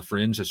Conversations on the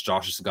Fringe, as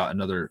Josh has got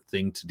another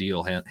thing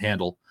to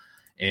handle.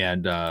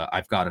 And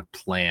I've got a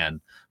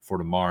plan for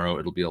tomorrow.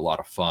 It'll be a lot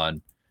of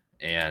fun.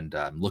 And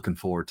I'm looking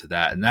forward to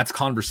that. And that's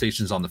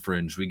Conversations on the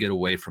Fringe. We get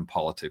away from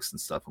politics and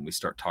stuff, and we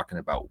start talking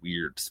about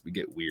weirds. We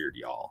get weird,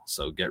 y'all.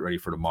 So get ready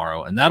for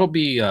tomorrow. And that'll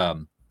be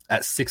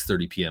at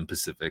 6:30 p.m.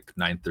 Pacific,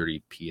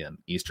 9:30 p.m.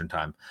 Eastern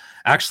time.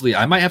 Actually,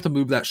 I might have to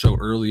move that show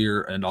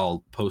earlier, and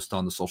I'll post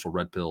on the Social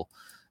Red Pill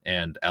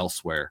and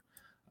elsewhere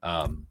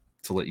to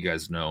let you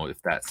guys know if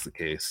that's the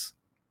case.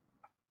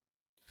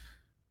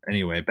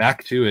 Anyway,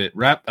 back to it.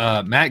 Matt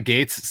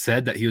Gaetz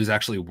said that he was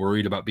actually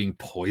worried about being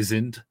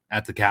poisoned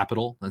at the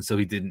Capitol, and so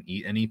he didn't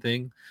eat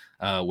anything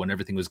when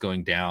everything was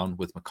going down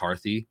with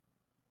McCarthy.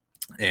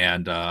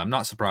 And I'm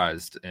not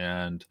surprised.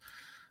 And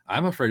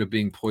I'm afraid of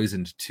being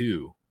poisoned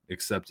too,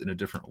 except in a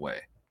different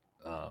way.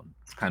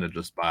 It's kind of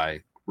just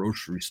by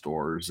grocery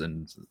stores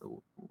and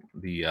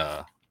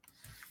the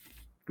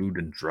Food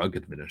and Drug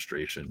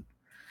Administration.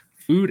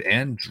 Food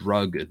and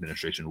Drug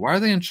Administration. Why are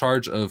they in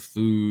charge of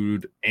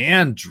food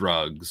and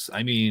drugs?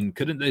 I mean,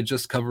 couldn't they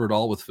just cover it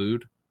all with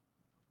food?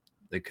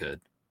 They could.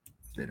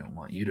 They don't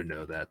want you to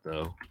know that,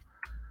 though.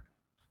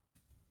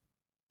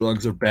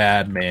 Drugs are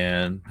bad,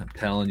 man. I'm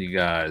telling you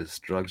guys,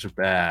 drugs are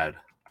bad.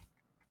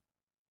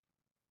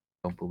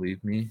 Don't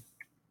believe me?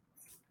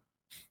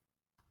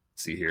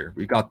 Let's see here.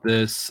 We got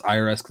this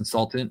IRS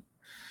consultant.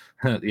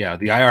 Yeah,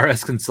 the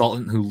IRS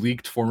consultant who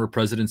leaked former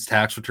president's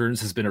tax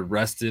returns has been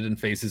arrested and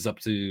faces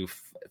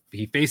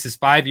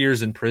 5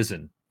 years in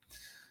prison.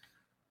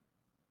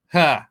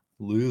 Ha!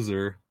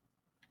 Loser.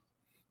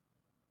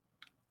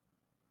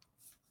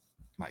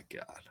 My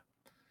God.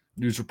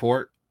 News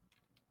report.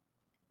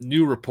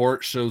 New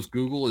report shows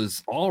Google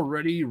is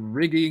already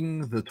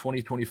rigging the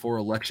 2024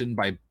 election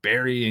by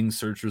burying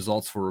search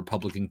results for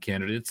Republican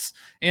candidates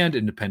and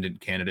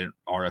independent candidate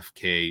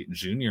RFK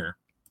Jr.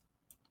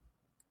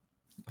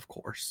 Of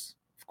course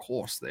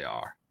they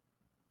are.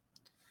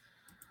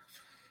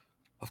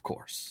 Of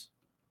course.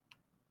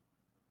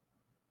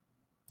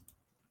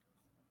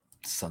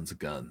 Sons of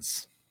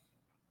guns.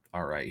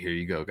 All right, here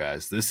you go,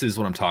 guys. This is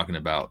what I'm talking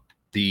about.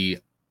 The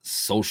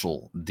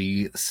social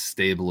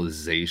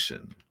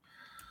destabilization.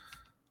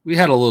 We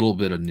had a little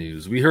bit of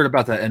news. We heard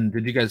about that, and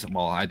did you guys?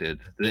 Well, I did.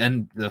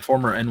 The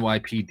former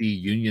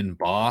NYPD union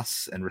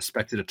boss and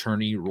respected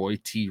attorney Roy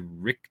T.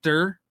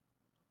 Richter,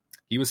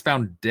 he was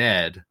found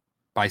dead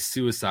by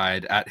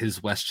suicide at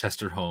his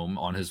Westchester home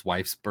on his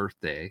wife's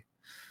birthday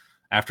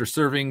after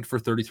serving for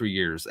 33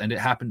 years. And it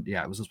happened,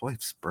 it was his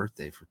wife's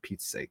birthday, for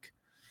Pete's sake.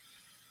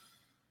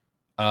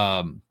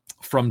 From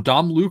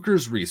Dom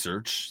Luker's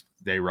research,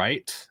 they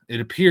write, it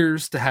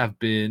appears to have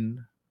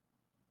been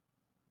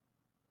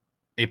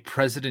a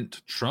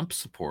President Trump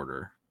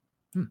supporter.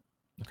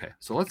 Okay,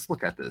 so let's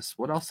look at this.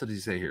 What else did he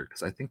say here?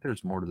 Because I think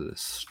there's more to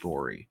this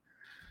story.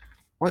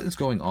 What is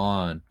going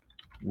on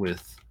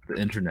with the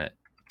internet?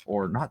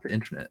 Or not the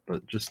internet,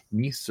 but just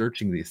me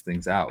searching these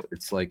things out.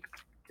 It's like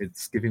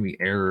it's giving me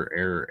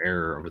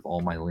error with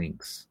all my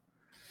links.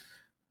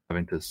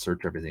 Having to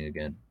search everything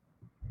again.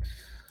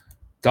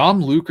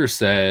 Dom Luker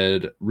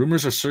said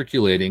rumors are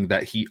circulating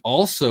that he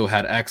also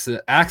had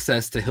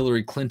access to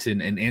Hillary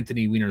Clinton and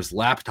Anthony Weiner's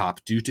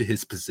laptop due to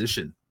his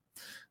position.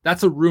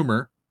 That's a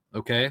rumor,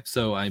 okay?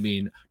 So, I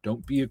mean,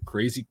 don't be a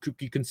crazy,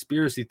 kooky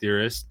conspiracy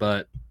theorist,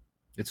 but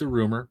it's a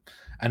rumor.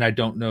 And I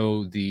don't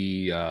know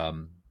the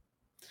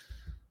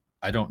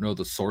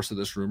source of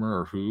this rumor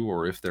or who,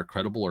 or if they're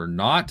credible or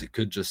not. It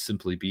could just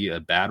simply be a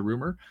bad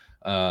rumor.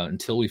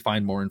 Until we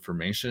find more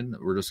information,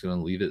 we're just going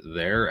to leave it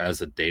there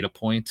as a data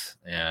point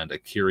and a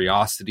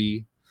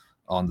curiosity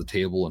on the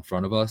table in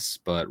front of us.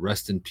 But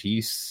rest in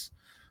peace,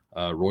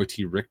 Roy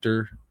T.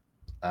 Richter.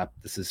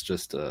 This is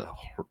just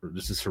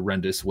this is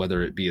horrendous.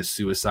 Whether it be a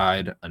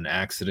suicide, an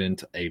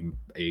accident, a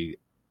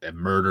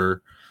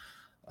murder,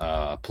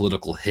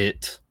 political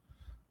hit.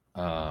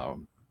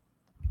 Who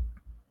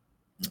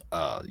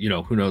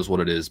knows what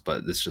it is,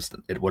 but it's just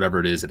whatever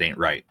it is, it ain't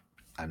right.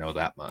 I know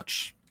that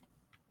much.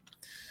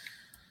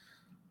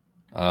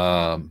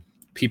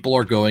 People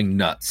are going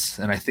nuts,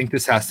 and I think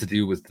this has to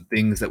do with the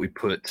things that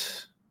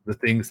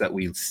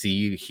we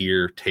see,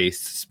 hear,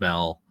 taste,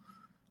 smell,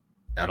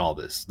 and all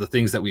this, the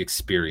things that we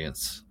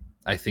experience.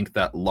 I think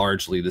that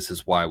largely this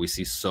is why we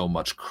see so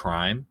much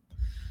crime,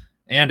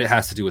 and it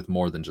has to do with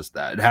more than just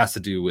that. It has to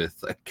do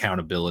with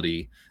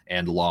accountability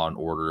and law and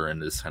order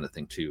and this kind of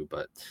thing too.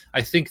 But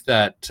I think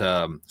that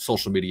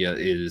social media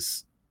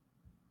is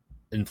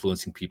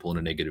influencing people in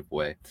a negative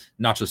way.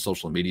 Not just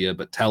social media,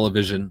 but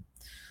television,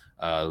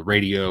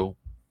 radio,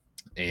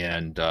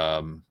 and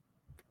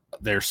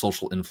their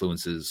social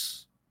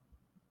influences.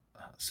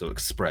 So it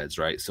spreads,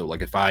 right? So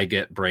like if I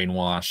get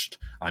brainwashed,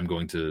 I'm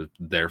going to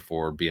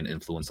therefore be an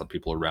influence on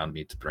people around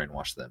me to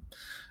brainwash them.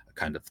 A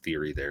kind of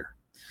theory there.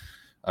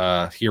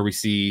 Here we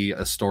see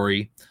a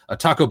story. A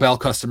Taco Bell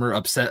customer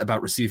upset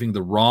about receiving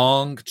the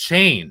wrong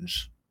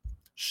change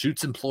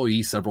shoots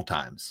employee several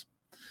times.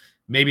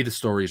 Maybe the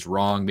story's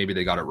wrong. Maybe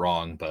they got it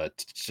wrong, but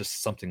it's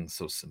just something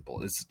so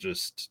simple. It's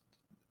just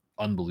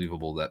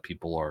unbelievable that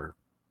people are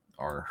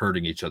are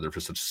hurting each other for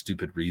such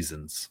stupid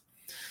reasons.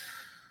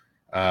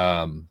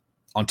 On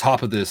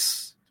top of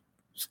this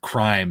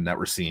crime that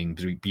we're seeing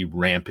be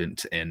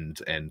rampant and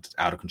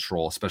out of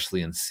control,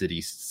 especially in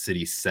city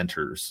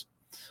centers,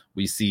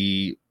 we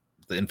see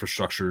the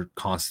infrastructure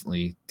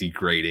constantly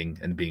degrading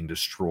and being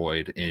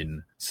destroyed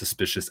in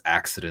suspicious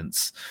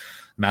accidents.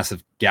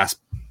 Massive gas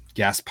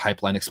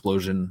pipeline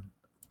explosion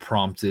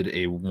prompted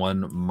a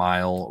 1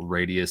 mile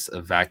radius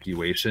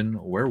evacuation.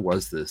 Where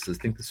was this? I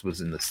think this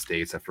was in the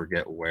States. I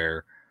forget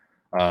where.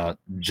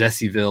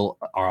 Jesseville,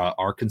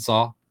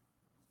 Arkansas,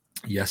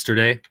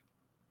 yesterday.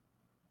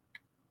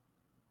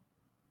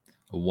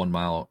 A 1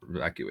 mile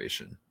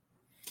evacuation.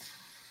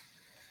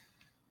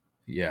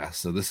 Yeah,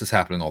 so this is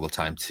happening all the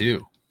time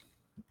too.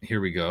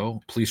 Here we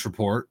go. Police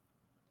report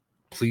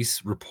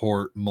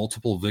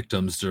multiple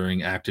victims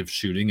during active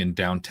shooting in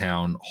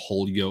downtown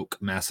Holyoke,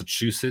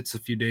 Massachusetts a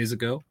few days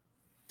ago.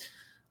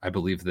 I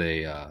believe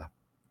a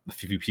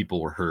few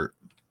people were hurt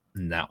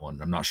in that one.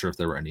 I'm not sure if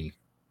there were any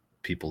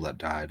people that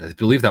died. I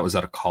believe that was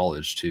at a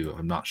college too.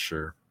 I'm not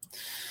sure.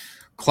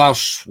 Klaus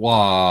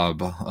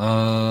Schwab.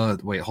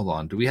 Wait, hold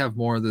on. Do we have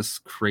more of this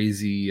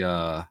crazy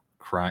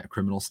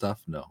criminal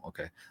stuff? No.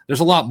 Okay.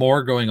 There's a lot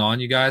more going on,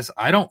 you guys.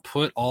 I don't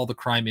put all the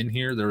crime in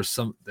here. There's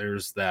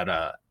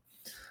that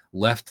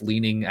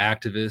left-leaning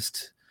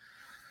activist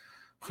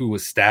who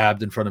was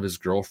stabbed in front of his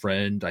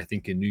girlfriend, I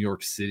think in New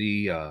York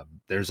City.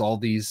 There's all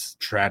these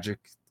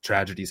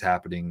tragedies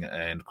happening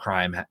and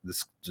crime,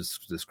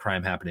 this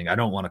crime happening. I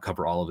don't want to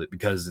cover all of it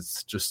because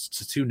it's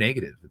too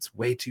negative. It's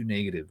way too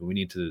negative. We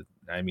need to,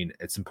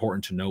 it's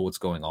important to know what's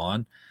going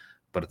on,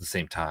 but at the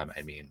same time,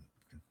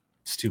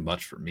 it's too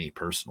much for me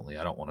personally.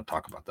 I don't want to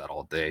talk about that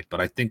all day, but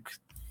I think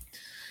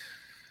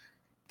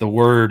the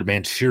word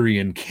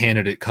Manchurian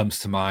candidate comes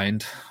to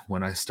mind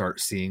when I start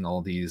seeing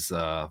all these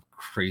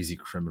crazy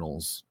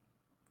criminals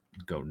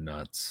go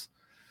nuts.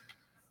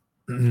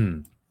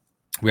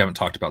 We haven't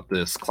talked about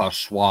this. Klaus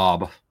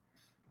Schwab,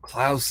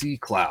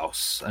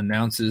 Klaus,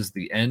 announces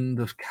the end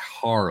of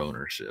car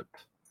ownership.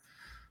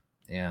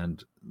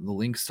 And the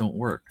links don't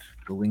work.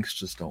 The links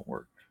just don't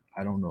work.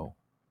 I don't know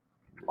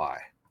why.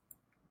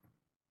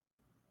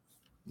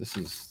 This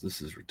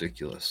is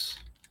ridiculous.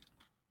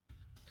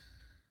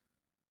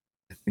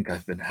 I think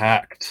I've been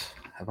hacked.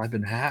 Have I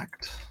been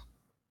hacked?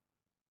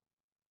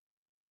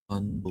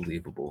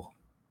 Unbelievable.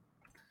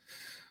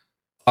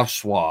 Klaus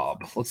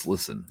Schwab. Let's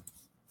listen.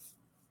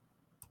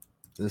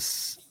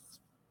 This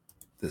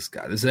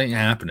guy. This ain't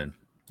happening.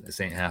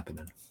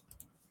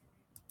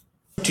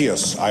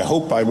 Yes, I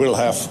hope I will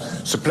have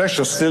the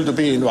pleasure still to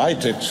be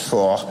invited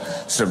for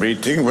the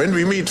meeting when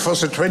we meet for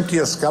the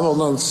 20th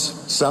Governance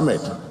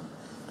Summit.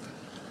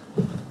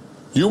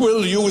 You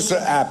will use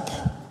the app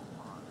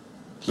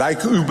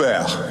like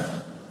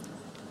Uber,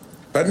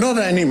 but not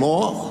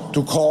anymore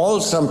to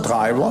call some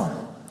driver,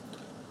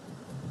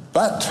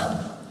 but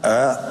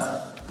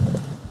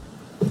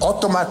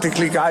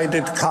automatically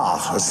guided car,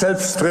 a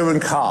self-driven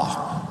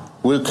car,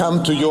 will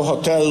come to your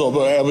hotel or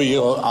wherever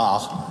you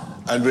are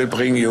and will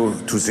bring you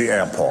to the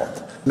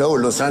airport. No,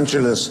 Los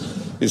Angeles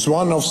is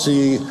one of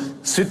the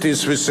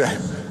cities with the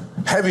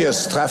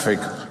heaviest traffic,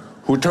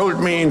 who told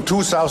me in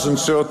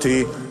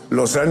 2030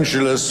 Los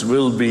Angeles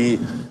will be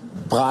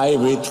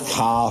private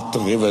car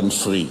driven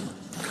free.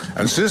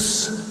 And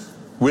this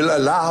will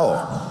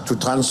allow to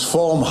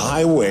transform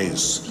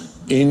highways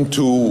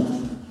into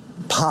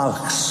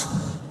parks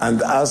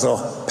and other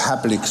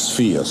public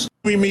spheres.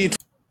 We meet.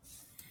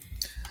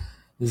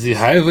 The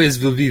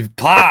highways will be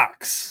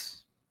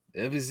parks.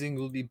 Everything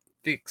will be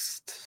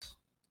fixed.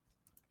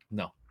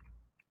 No.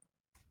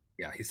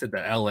 Yeah, he said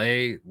that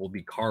LA will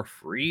be car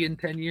free in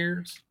 10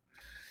 years.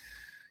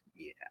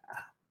 Yeah.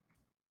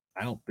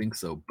 I don't think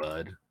so,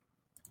 bud.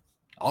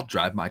 I'll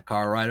drive my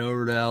car right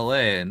over to LA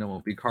and it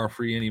won't be car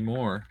free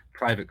anymore.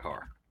 Private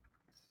car.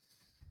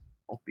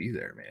 I'll be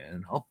there,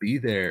 man. I'll be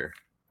there.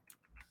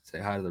 Say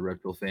hi to the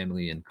Red Pill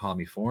family in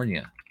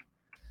California.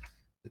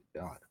 Good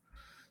God.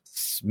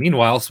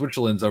 Meanwhile,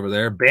 Switzerland's over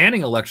there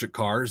banning electric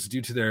cars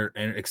due to their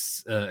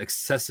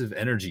excessive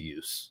energy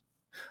use.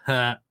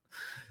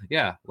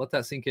 Yeah, let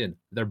that sink in.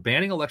 They're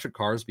banning electric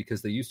cars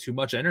because they use too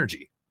much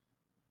energy.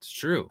 It's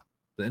true.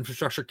 The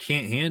infrastructure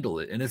can't handle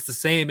it. And it's the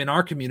same in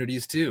our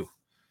communities too.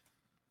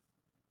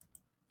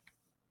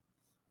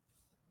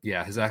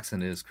 Yeah, his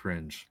accent is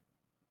cringe.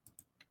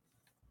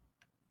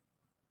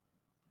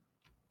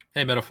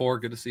 Hey, Metaphor,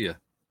 good to see you.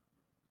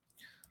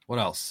 What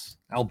else?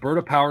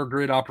 Alberta power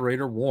grid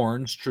operator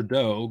warns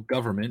Trudeau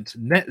government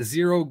net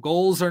zero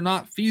goals are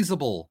not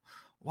feasible.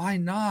 Why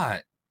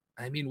not?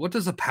 I mean, what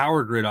does a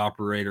power grid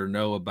operator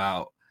know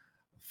about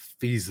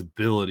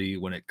feasibility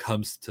when it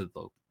comes to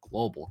the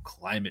global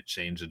climate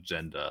change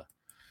agenda?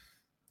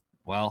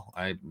 Well,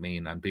 I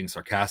mean, I'm being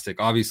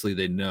sarcastic. Obviously,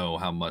 they know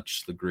how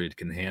much the grid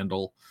can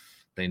handle.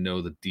 They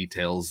know the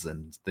details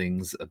and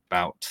things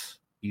about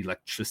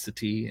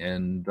electricity,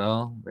 and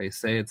they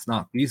say it's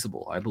not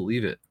feasible. I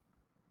believe it.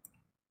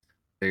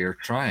 They are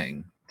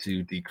trying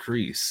to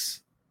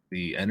decrease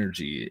the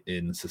energy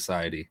in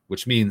society,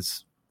 which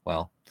means,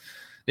 well,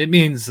 It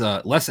means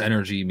less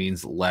energy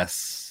means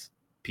less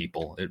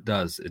people. It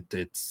does.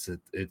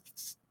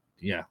 It's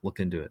yeah, look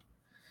into it.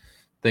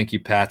 Thank you,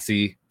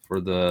 Patsy, for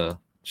the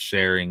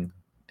sharing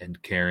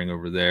and caring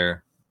over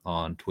there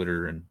on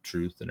Twitter and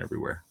Truth and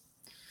everywhere.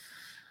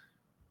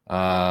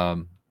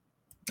 Oh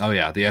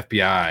yeah, the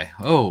FBI.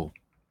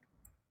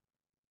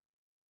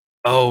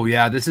 Oh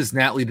yeah, this is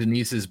Natalie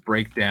Denise's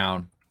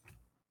breakdown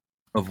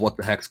of what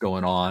the heck's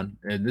going on,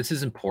 and this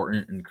is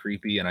important and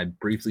creepy, and I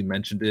briefly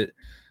mentioned it.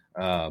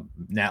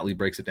 Natalie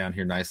breaks it down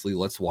here nicely.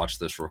 Let's watch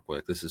this real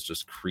quick. This is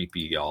just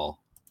creepy, y'all.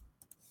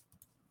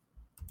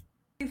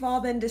 We've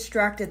all been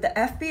distracted. The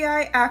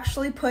FBI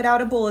actually put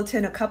out a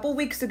bulletin a couple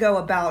weeks ago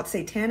about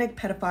satanic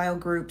pedophile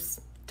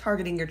groups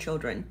targeting your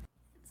children.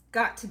 It's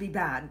got to be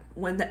bad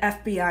when the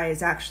FBI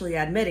is actually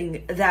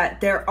admitting that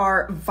there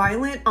are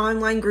violent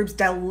online groups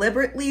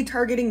deliberately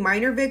targeting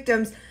minor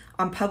victims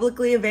on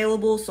publicly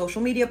available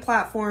social media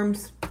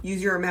platforms.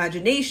 Use your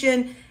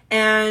imagination.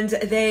 And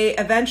they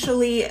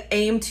eventually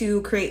aim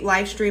to create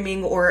live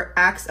streaming or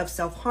acts of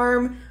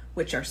self-harm,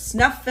 which are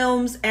snuff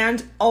films,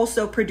 and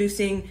also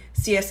producing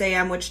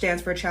CSAM, which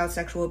stands for Child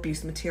Sexual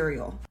Abuse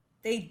Material.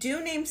 They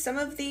do name some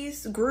of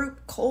these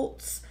group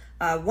cults,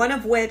 one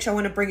of which I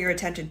want to bring your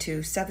attention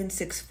to,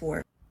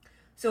 764.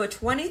 So a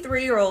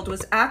 23-year-old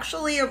was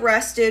actually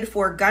arrested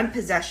for gun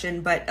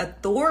possession, but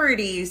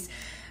authorities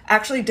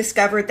actually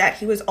discovered that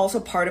he was also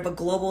part of a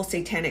global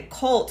satanic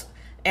cult,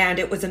 and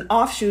it was an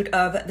offshoot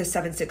of the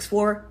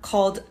 764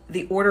 called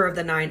the Order of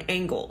the Nine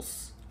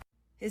Angles.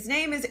 His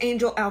name is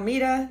Angel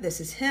Almeida. This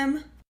is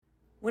him.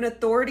 When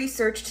authorities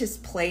searched his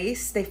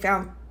place, they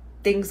found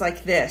things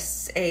like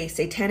this: a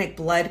satanic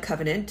blood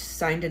covenant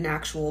signed in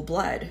actual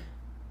blood.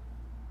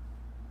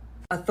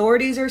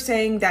 Authorities are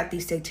saying that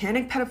these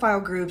satanic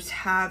pedophile groups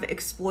have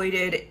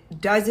exploited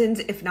dozens,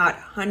 if not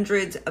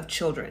hundreds, of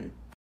children.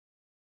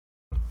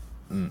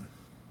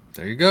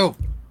 There you go.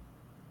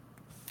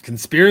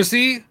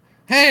 Conspiracy?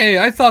 Hey,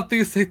 I thought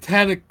these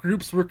satanic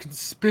groups were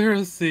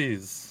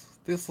conspiracies.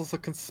 This was a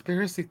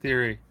conspiracy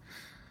theory.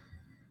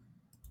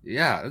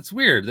 Yeah, it's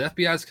weird. The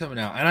FBI's coming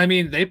out. And I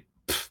mean,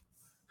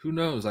 who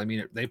knows? I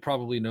mean, they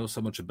probably know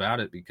so much about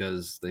it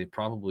because they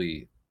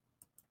probably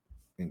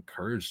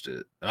encouraged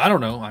it. I don't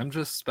know. I'm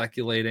just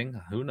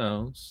speculating. Who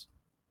knows?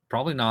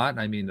 Probably not.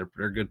 I mean,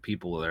 they're good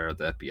people there at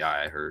the FBI,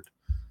 I heard.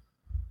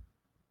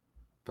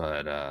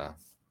 But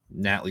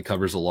Natalie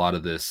covers a lot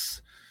of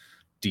this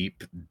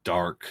deep,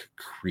 dark,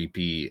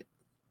 creepy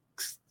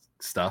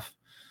stuff.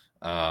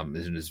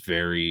 And is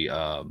very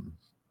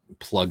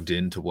plugged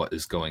into what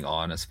is going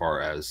on as far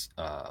as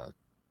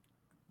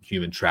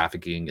human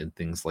trafficking and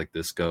things like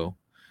this go.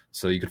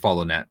 So you can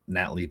follow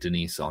Natalie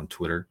Denise on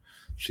Twitter.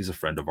 She's a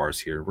friend of ours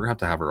here. We're going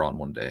to have her on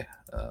one day,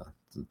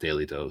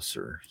 Daily Dose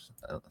or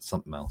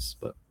something else.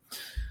 But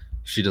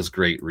she does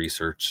great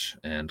research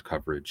and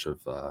coverage of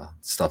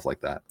stuff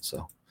like that.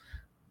 So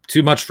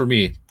too much for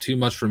me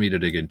to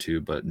dig into.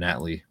 But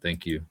Natalie,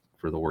 thank you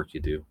for the work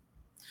you do.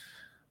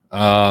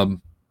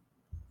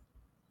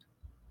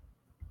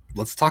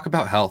 Let's talk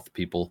about health,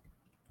 people.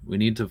 We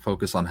need to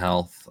focus on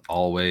health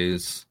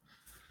always.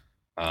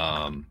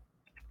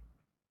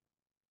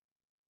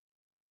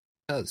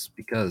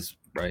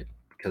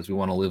 Because we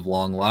want to live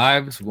long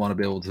lives. We want to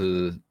be able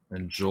to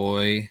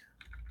enjoy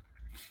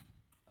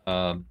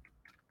our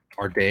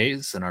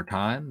days and our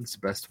time as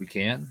best we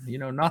can.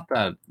 Not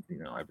that,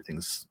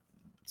 everything's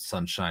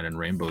sunshine and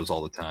rainbows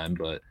all the time,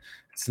 but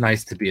it's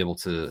nice to be able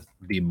to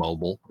be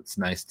mobile. It's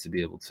nice to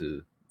be able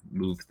to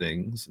move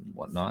things and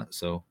whatnot.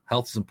 So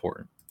health is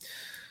important.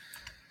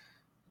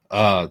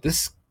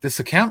 This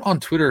account on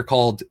Twitter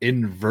called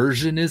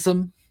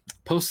Inversionism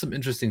posts some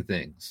interesting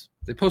things.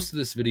 They posted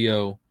this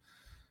video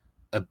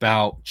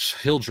about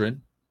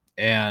children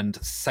and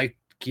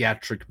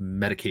psychiatric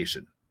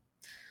medication.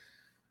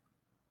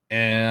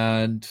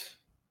 And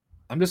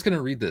I'm just going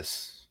to read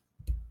this.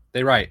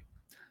 They write,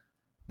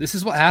 "This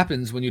is what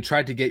happens when you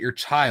try to get your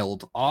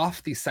child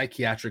off the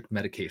psychiatric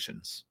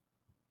medications.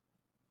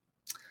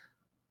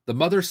 The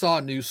mother saw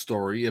a news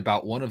story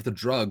about one of the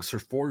drugs her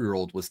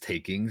 4-year-old was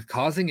taking,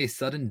 causing a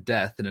sudden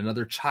death in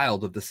another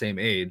child of the same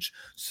age.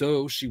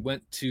 So she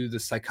went to the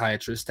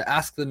psychiatrist to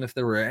ask them if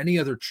there were any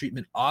other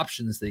treatment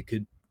options they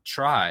could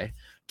try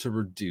to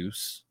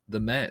reduce the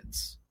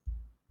meds.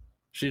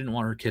 She didn't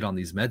want her kid on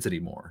these meds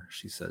anymore.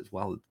 She says,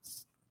 well,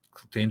 it's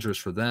dangerous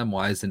for them.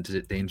 Why isn't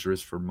it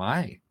dangerous for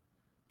my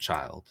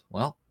child?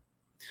 Well,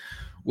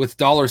 with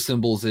dollar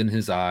symbols in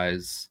his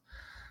eyes,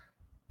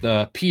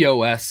 the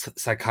POS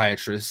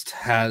psychiatrist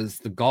has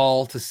the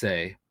gall to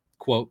say,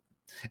 quote,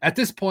 "At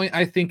this point,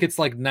 I think it's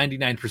like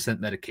 99%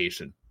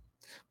 medication.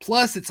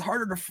 Plus, it's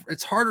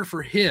harder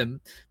for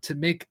him to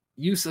make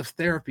use of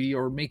therapy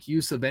or make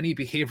use of any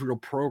behavioral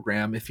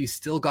program if he's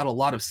still got a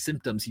lot of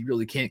symptoms he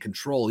really can't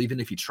control, even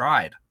if he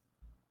tried."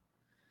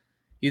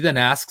 He then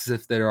asks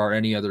if there are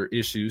any other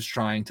issues,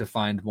 trying to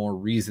find more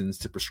reasons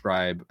to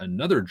prescribe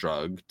another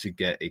drug to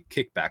get a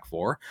kickback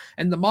for.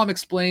 And the mom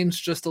explains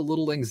just a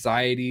little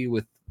anxiety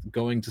with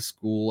going to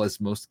school,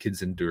 as most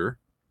kids endure.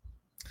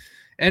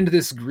 And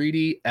this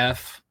greedy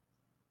F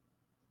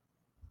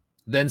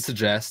then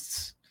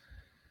suggests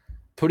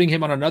putting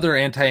him on another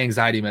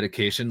anti-anxiety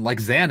medication like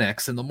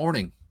Xanax in the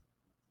morning,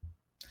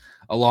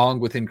 along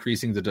with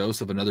increasing the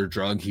dose of another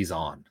drug he's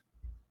on.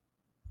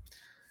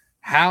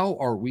 How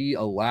are we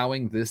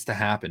allowing this to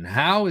happen?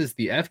 How is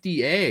the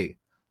FDA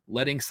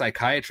letting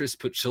psychiatrists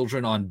put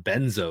children on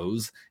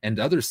benzos and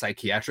other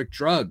psychiatric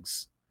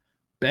drugs?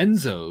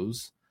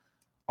 Benzos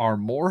are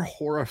more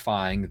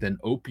horrifying than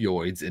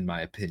opioids, in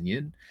my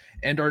opinion,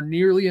 and are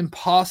nearly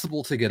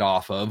impossible to get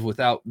off of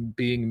without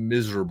being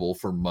miserable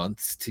for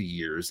months to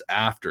years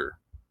after.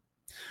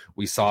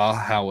 We saw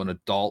how an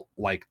adult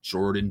like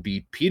Jordan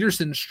B.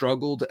 Peterson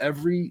struggled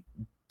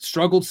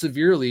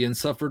severely and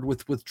suffered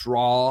with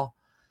withdrawal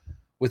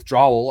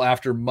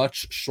after a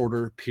much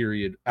shorter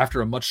period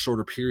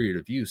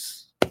of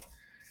use.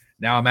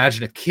 Now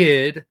imagine a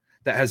kid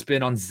that has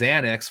been on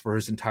Xanax for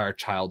his entire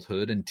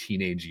childhood and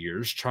teenage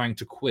years trying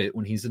to quit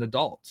when he's an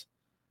adult.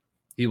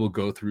 He will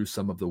go through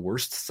some of the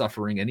worst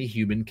suffering any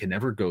human can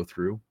ever go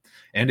through,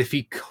 and if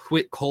he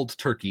quit cold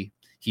turkey,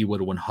 he would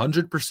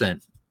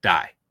 100%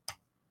 die.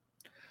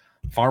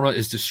 Pharma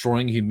is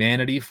destroying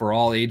humanity for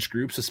all age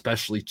groups,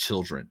 especially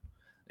children.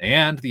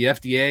 And the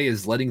FDA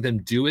is letting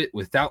them do it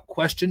without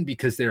question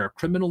because they're a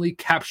criminally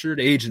captured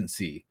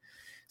agency.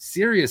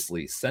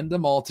 Seriously, send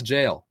them all to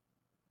jail.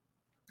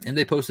 And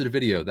they posted a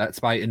video that's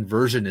by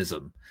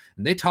Inversionism.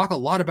 And they talk a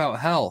lot about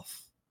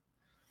health.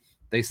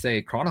 They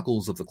say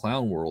Chronicles of the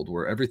Clown World,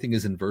 where everything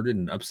is inverted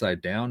and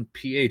upside down,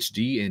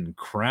 PhD in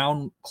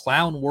clown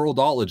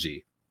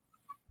worldology.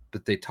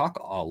 But they talk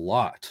a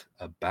lot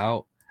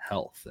about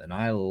health, and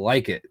I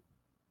like it.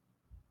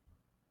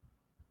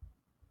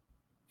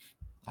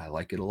 I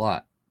like it a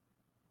lot.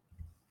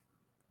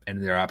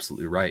 And they're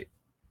absolutely right.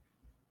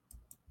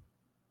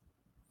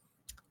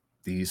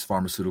 These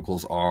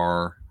pharmaceuticals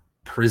are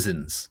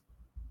prisons,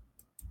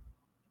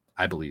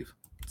 I believe.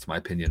 It's my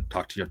opinion.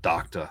 Talk to your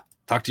doctor.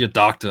 Talk to your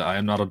doctor. I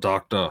am not a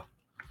doctor.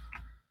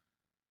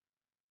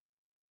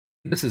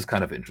 This is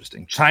kind of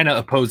interesting. China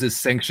opposes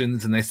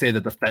sanctions, and they say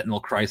that the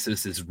fentanyl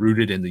crisis is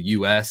rooted in the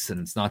U.S., and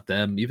it's not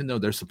them, even though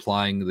they're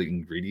supplying the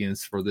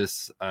ingredients for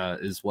this,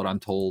 is what I'm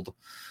told.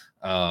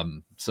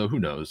 So who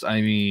knows?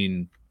 I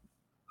mean,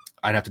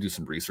 I'd have to do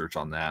some research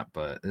on that,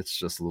 but it's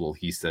just a little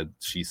he said,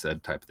 she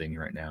said type thing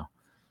right now.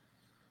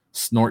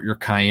 Snort your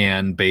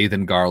cayenne, bathe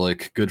in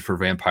garlic, good for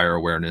vampire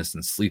awareness,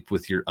 and sleep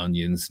with your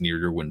onions near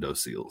your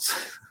windowsills.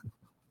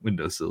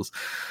 Windowsills.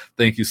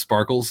 Thank you,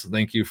 Sparkles.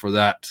 Thank you for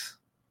that.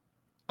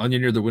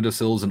 Onion near the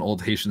windowsill is an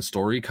old Haitian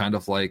story, kind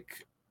of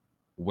like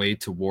way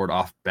to ward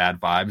off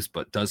bad vibes,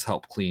 but does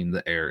help clean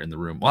the air in the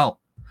room. Well,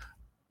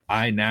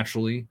 I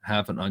naturally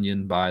have an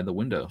onion by the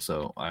window,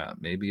 so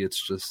maybe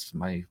it's just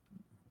my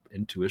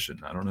intuition.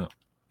 I don't know.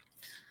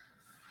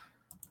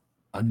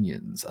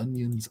 Onions,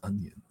 onions,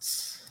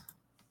 onions.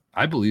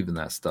 I believe in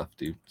that stuff,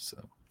 dude.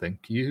 So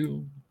thank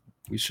you.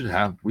 We should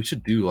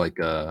do like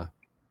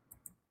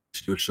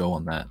do a show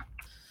on that.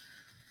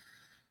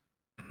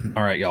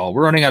 All right, y'all.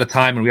 We're running out of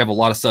time, and we have a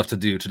lot of stuff to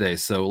do today.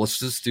 So let's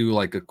just do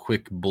like a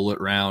quick bullet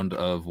round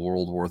of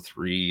World War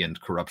III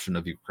and corruption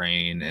of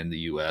Ukraine and the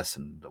U.S.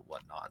 and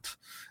whatnot,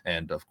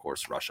 and of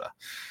course Russia.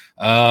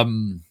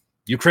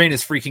 Ukraine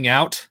is freaking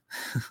out.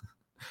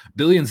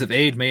 Billions of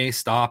aid may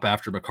stop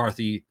after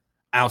McCarthy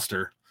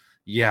ouster.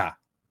 Yeah,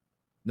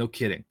 no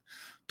kidding.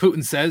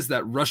 Putin says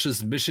that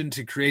Russia's mission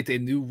to create a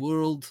new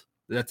world.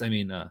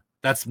 Putin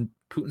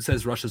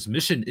says Russia's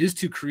mission is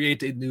to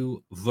create a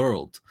new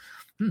world.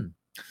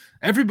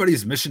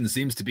 Everybody's mission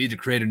seems to be to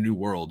create a new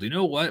world. You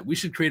know what? We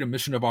should create a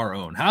mission of our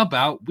own. How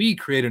about we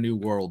create a new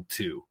world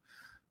too?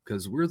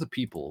 Because we're the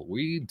people.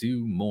 We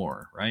do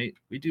more, right?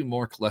 We do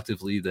more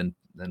collectively than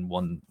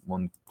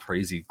one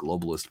crazy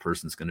globalist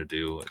person's going to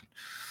do. And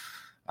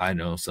I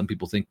know some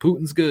people think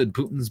Putin's good,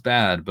 Putin's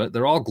bad, but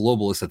they're all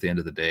globalists at the end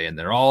of the day, and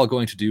they're all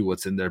going to do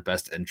what's in their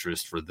best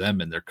interest for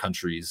them and their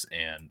countries.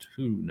 And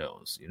who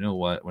knows? You know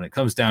what? When it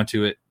comes down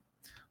to it,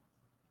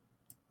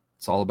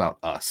 it's all about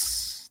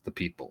us, the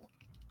people.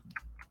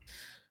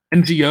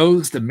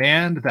 NGOs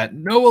demand that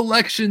no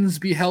elections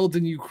be held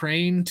in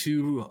Ukraine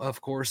to, of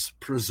course,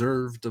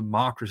 preserve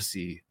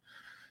democracy.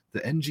 The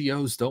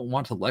NGOs don't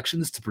want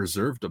elections to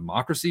preserve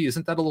democracy.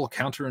 Isn't that a little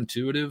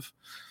counterintuitive?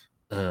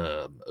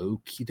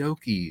 Okie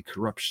dokie.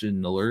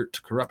 Corruption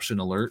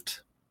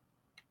alert.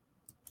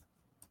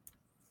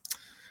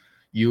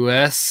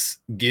 U.S.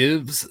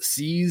 gives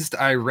seized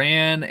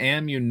Iran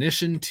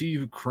ammunition to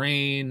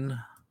Ukraine.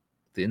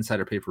 The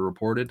Insider paper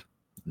reported.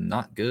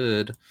 Not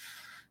good.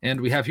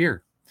 And we have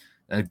here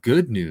a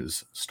good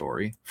news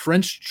story.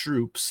 French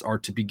troops are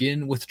to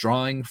begin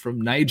withdrawing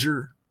from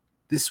Niger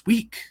this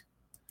week.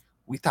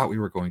 We thought we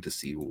were going to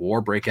see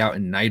war break out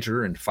in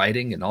Niger and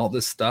fighting and all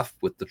this stuff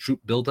with the troop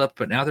buildup,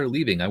 but now they're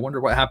leaving. I wonder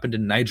what happened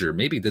in Niger.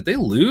 Maybe did they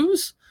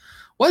lose?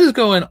 What is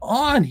going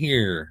on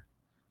here?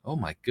 Oh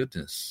my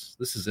goodness.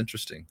 This is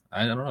interesting.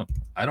 I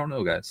don't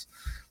know, guys.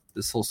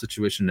 This whole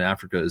situation in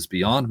Africa is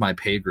beyond my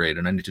pay grade,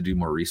 and I need to do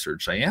more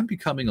research. I am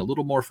becoming a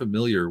little more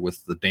familiar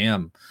with the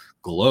damn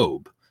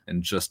globe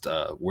and just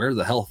where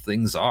the hell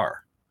things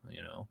are,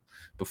 you know.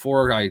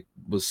 Before I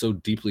was so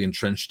deeply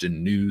entrenched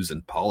in news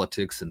and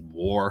politics and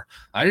war,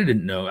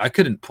 I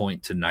couldn't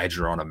point to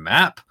Niger on a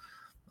map.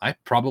 I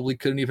probably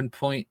couldn't even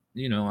point,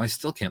 I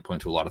still can't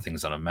point to a lot of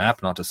things on a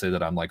map. Not to say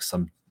that I'm like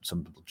some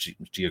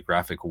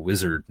geographic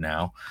wizard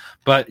now,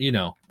 but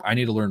I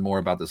need to learn more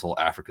about this whole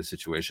Africa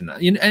situation.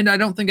 And I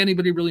don't think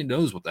anybody really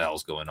knows what the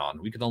hell's going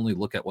on. We can only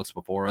look at what's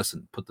before us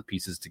and put the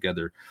pieces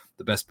together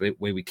the best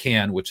way we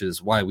can, which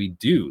is why we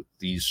do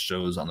these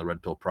shows on the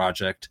Red Pill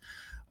Project.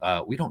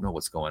 We don't know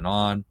what's going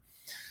on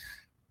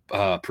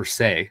per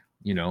se.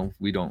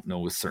 We don't know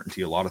with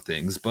certainty a lot of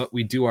things, but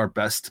we do our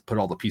best to put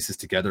all the pieces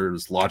together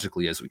as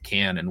logically as we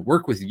can and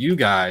work with you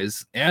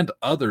guys and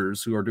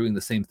others who are doing the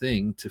same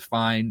thing to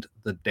find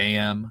the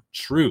damn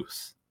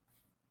truth.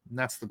 And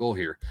that's the goal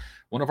here.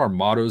 One of our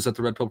mottos at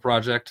the Red Pill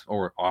Project,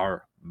 or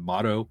our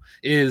motto,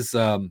 is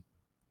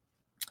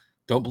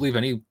don't believe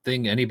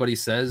anything anybody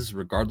says,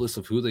 regardless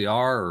of who they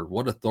are or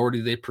what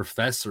authority they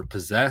profess or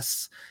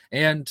possess,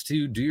 and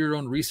to do your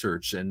own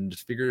research and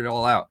figure it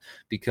all out,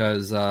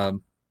 because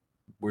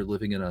we're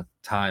living in a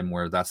time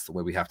where that's the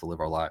way we have to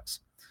live our lives,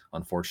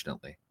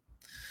 unfortunately.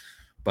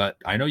 But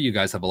I know you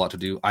guys have a lot to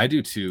do. I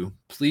do too.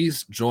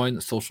 Please join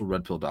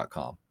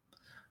socialredpill.com,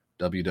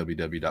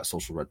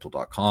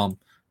 www.socialredpill.com.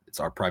 It's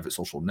our private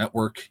social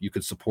network. You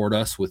could support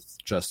us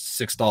with just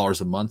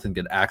 $6 a month and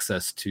get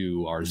access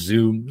to our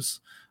Zooms,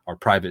 our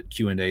private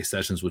Q&A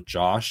sessions with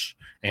Josh,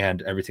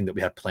 and everything that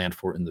we have planned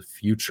for in the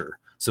future.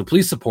 So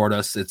please support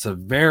us. It's a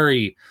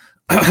very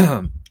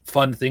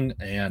fun thing,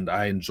 and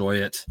I enjoy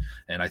it,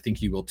 and I think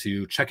you will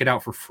too. Check it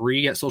out for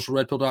free at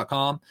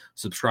socialredpill.com.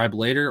 Subscribe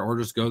later, or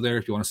just go there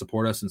if you want to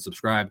support us and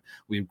subscribe.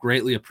 We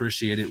greatly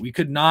appreciate it. We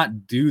could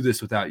not do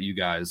this without you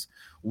guys.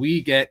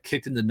 We get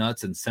kicked in the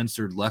nuts and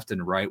censored left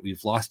and right.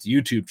 We've lost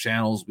YouTube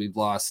channels. We've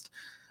lost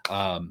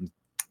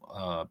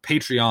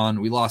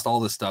Patreon. We lost all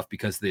this stuff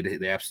because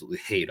they absolutely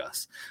hate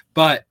us.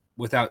 But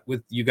with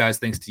you guys,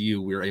 thanks to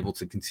you, we're able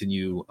to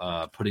continue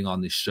putting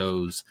on these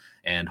shows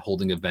and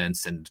holding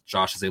events, and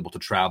Josh is able to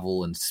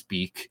travel and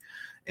speak,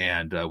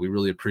 and we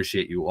really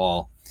appreciate you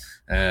all.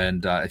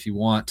 And if you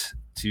want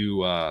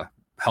to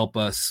help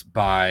us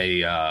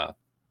by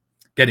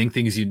getting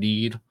things you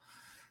need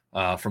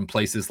from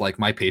places like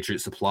My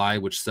Patriot Supply,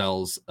 which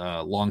sells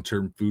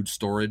long-term food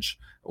storage,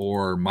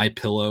 or My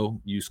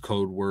Pillow, use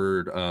code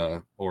word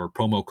or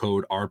promo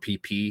code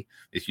RPP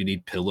if you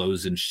need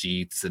pillows and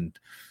sheets and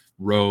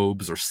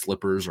robes or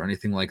slippers or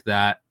anything like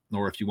that,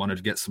 or if you wanted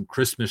to get some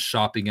Christmas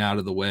shopping out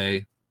of the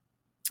way,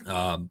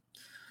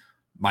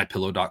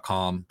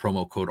 mypillow.com,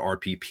 promo code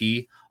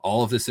RPP.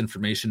 All of this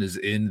information is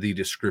in the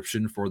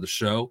description for the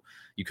show.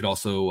 You could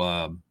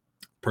also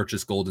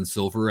purchase gold and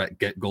silver at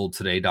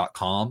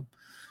getgoldtoday.com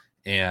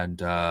and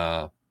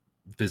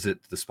visit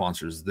the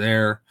sponsors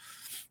there.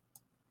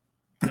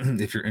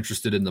 If you're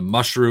interested in the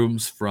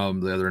mushrooms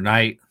from the other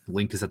night,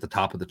 link is at the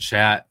top of the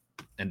chat,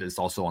 and it's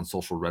also on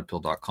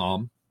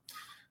socialredpill.com.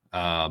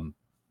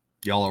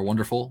 Y'all are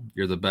wonderful.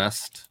 You're the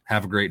best.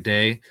 Have a great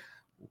day.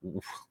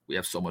 We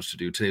have so much to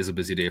do. Today's a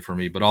busy day for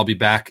me, but I'll be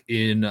back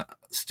in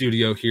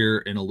studio here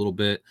in a little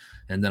bit,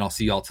 and then I'll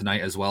see y'all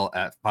tonight as well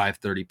at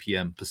 5:30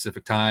 p.m.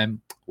 Pacific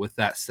time. With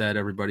that said,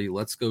 everybody,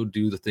 let's go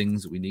do the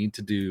things we need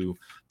to do.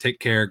 Take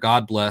care.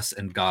 God bless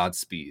and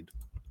Godspeed.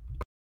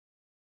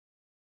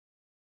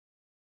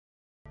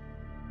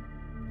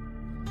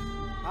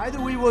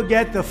 Either we will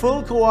get the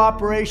full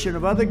cooperation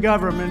of other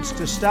governments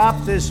to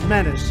stop this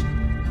menace,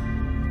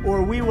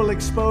 or we will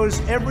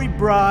expose every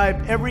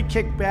bribe, every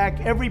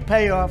kickback, every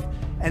payoff,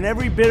 and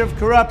every bit of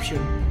corruption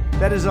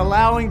that is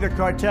allowing the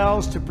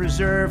cartels to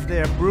preserve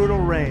their brutal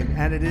reign.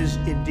 And it is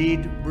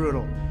indeed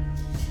brutal.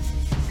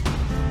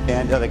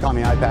 And they call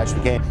me Eye Patch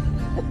McCain.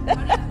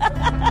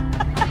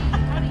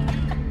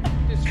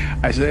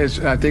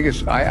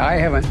 I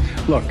haven't,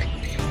 look.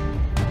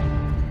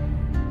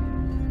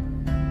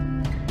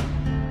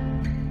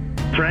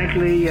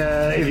 Frankly,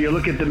 if you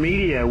look at the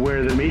media,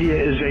 where the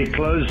media is a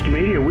closed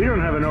media, we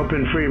don't have an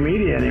open, free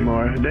media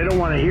anymore. They don't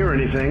want to hear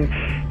anything.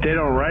 They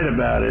don't write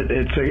about it.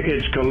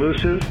 It's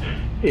collusive.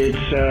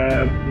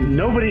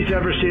 Nobody's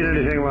ever seen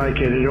anything like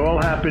it. It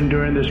all happened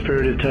during this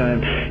period of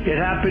time. It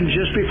happened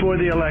just before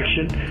the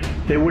election.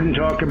 They wouldn't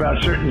talk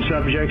about certain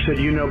subjects that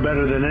you know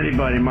better than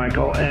anybody,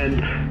 Michael.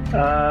 And,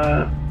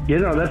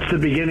 that's the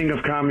beginning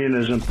of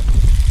communism.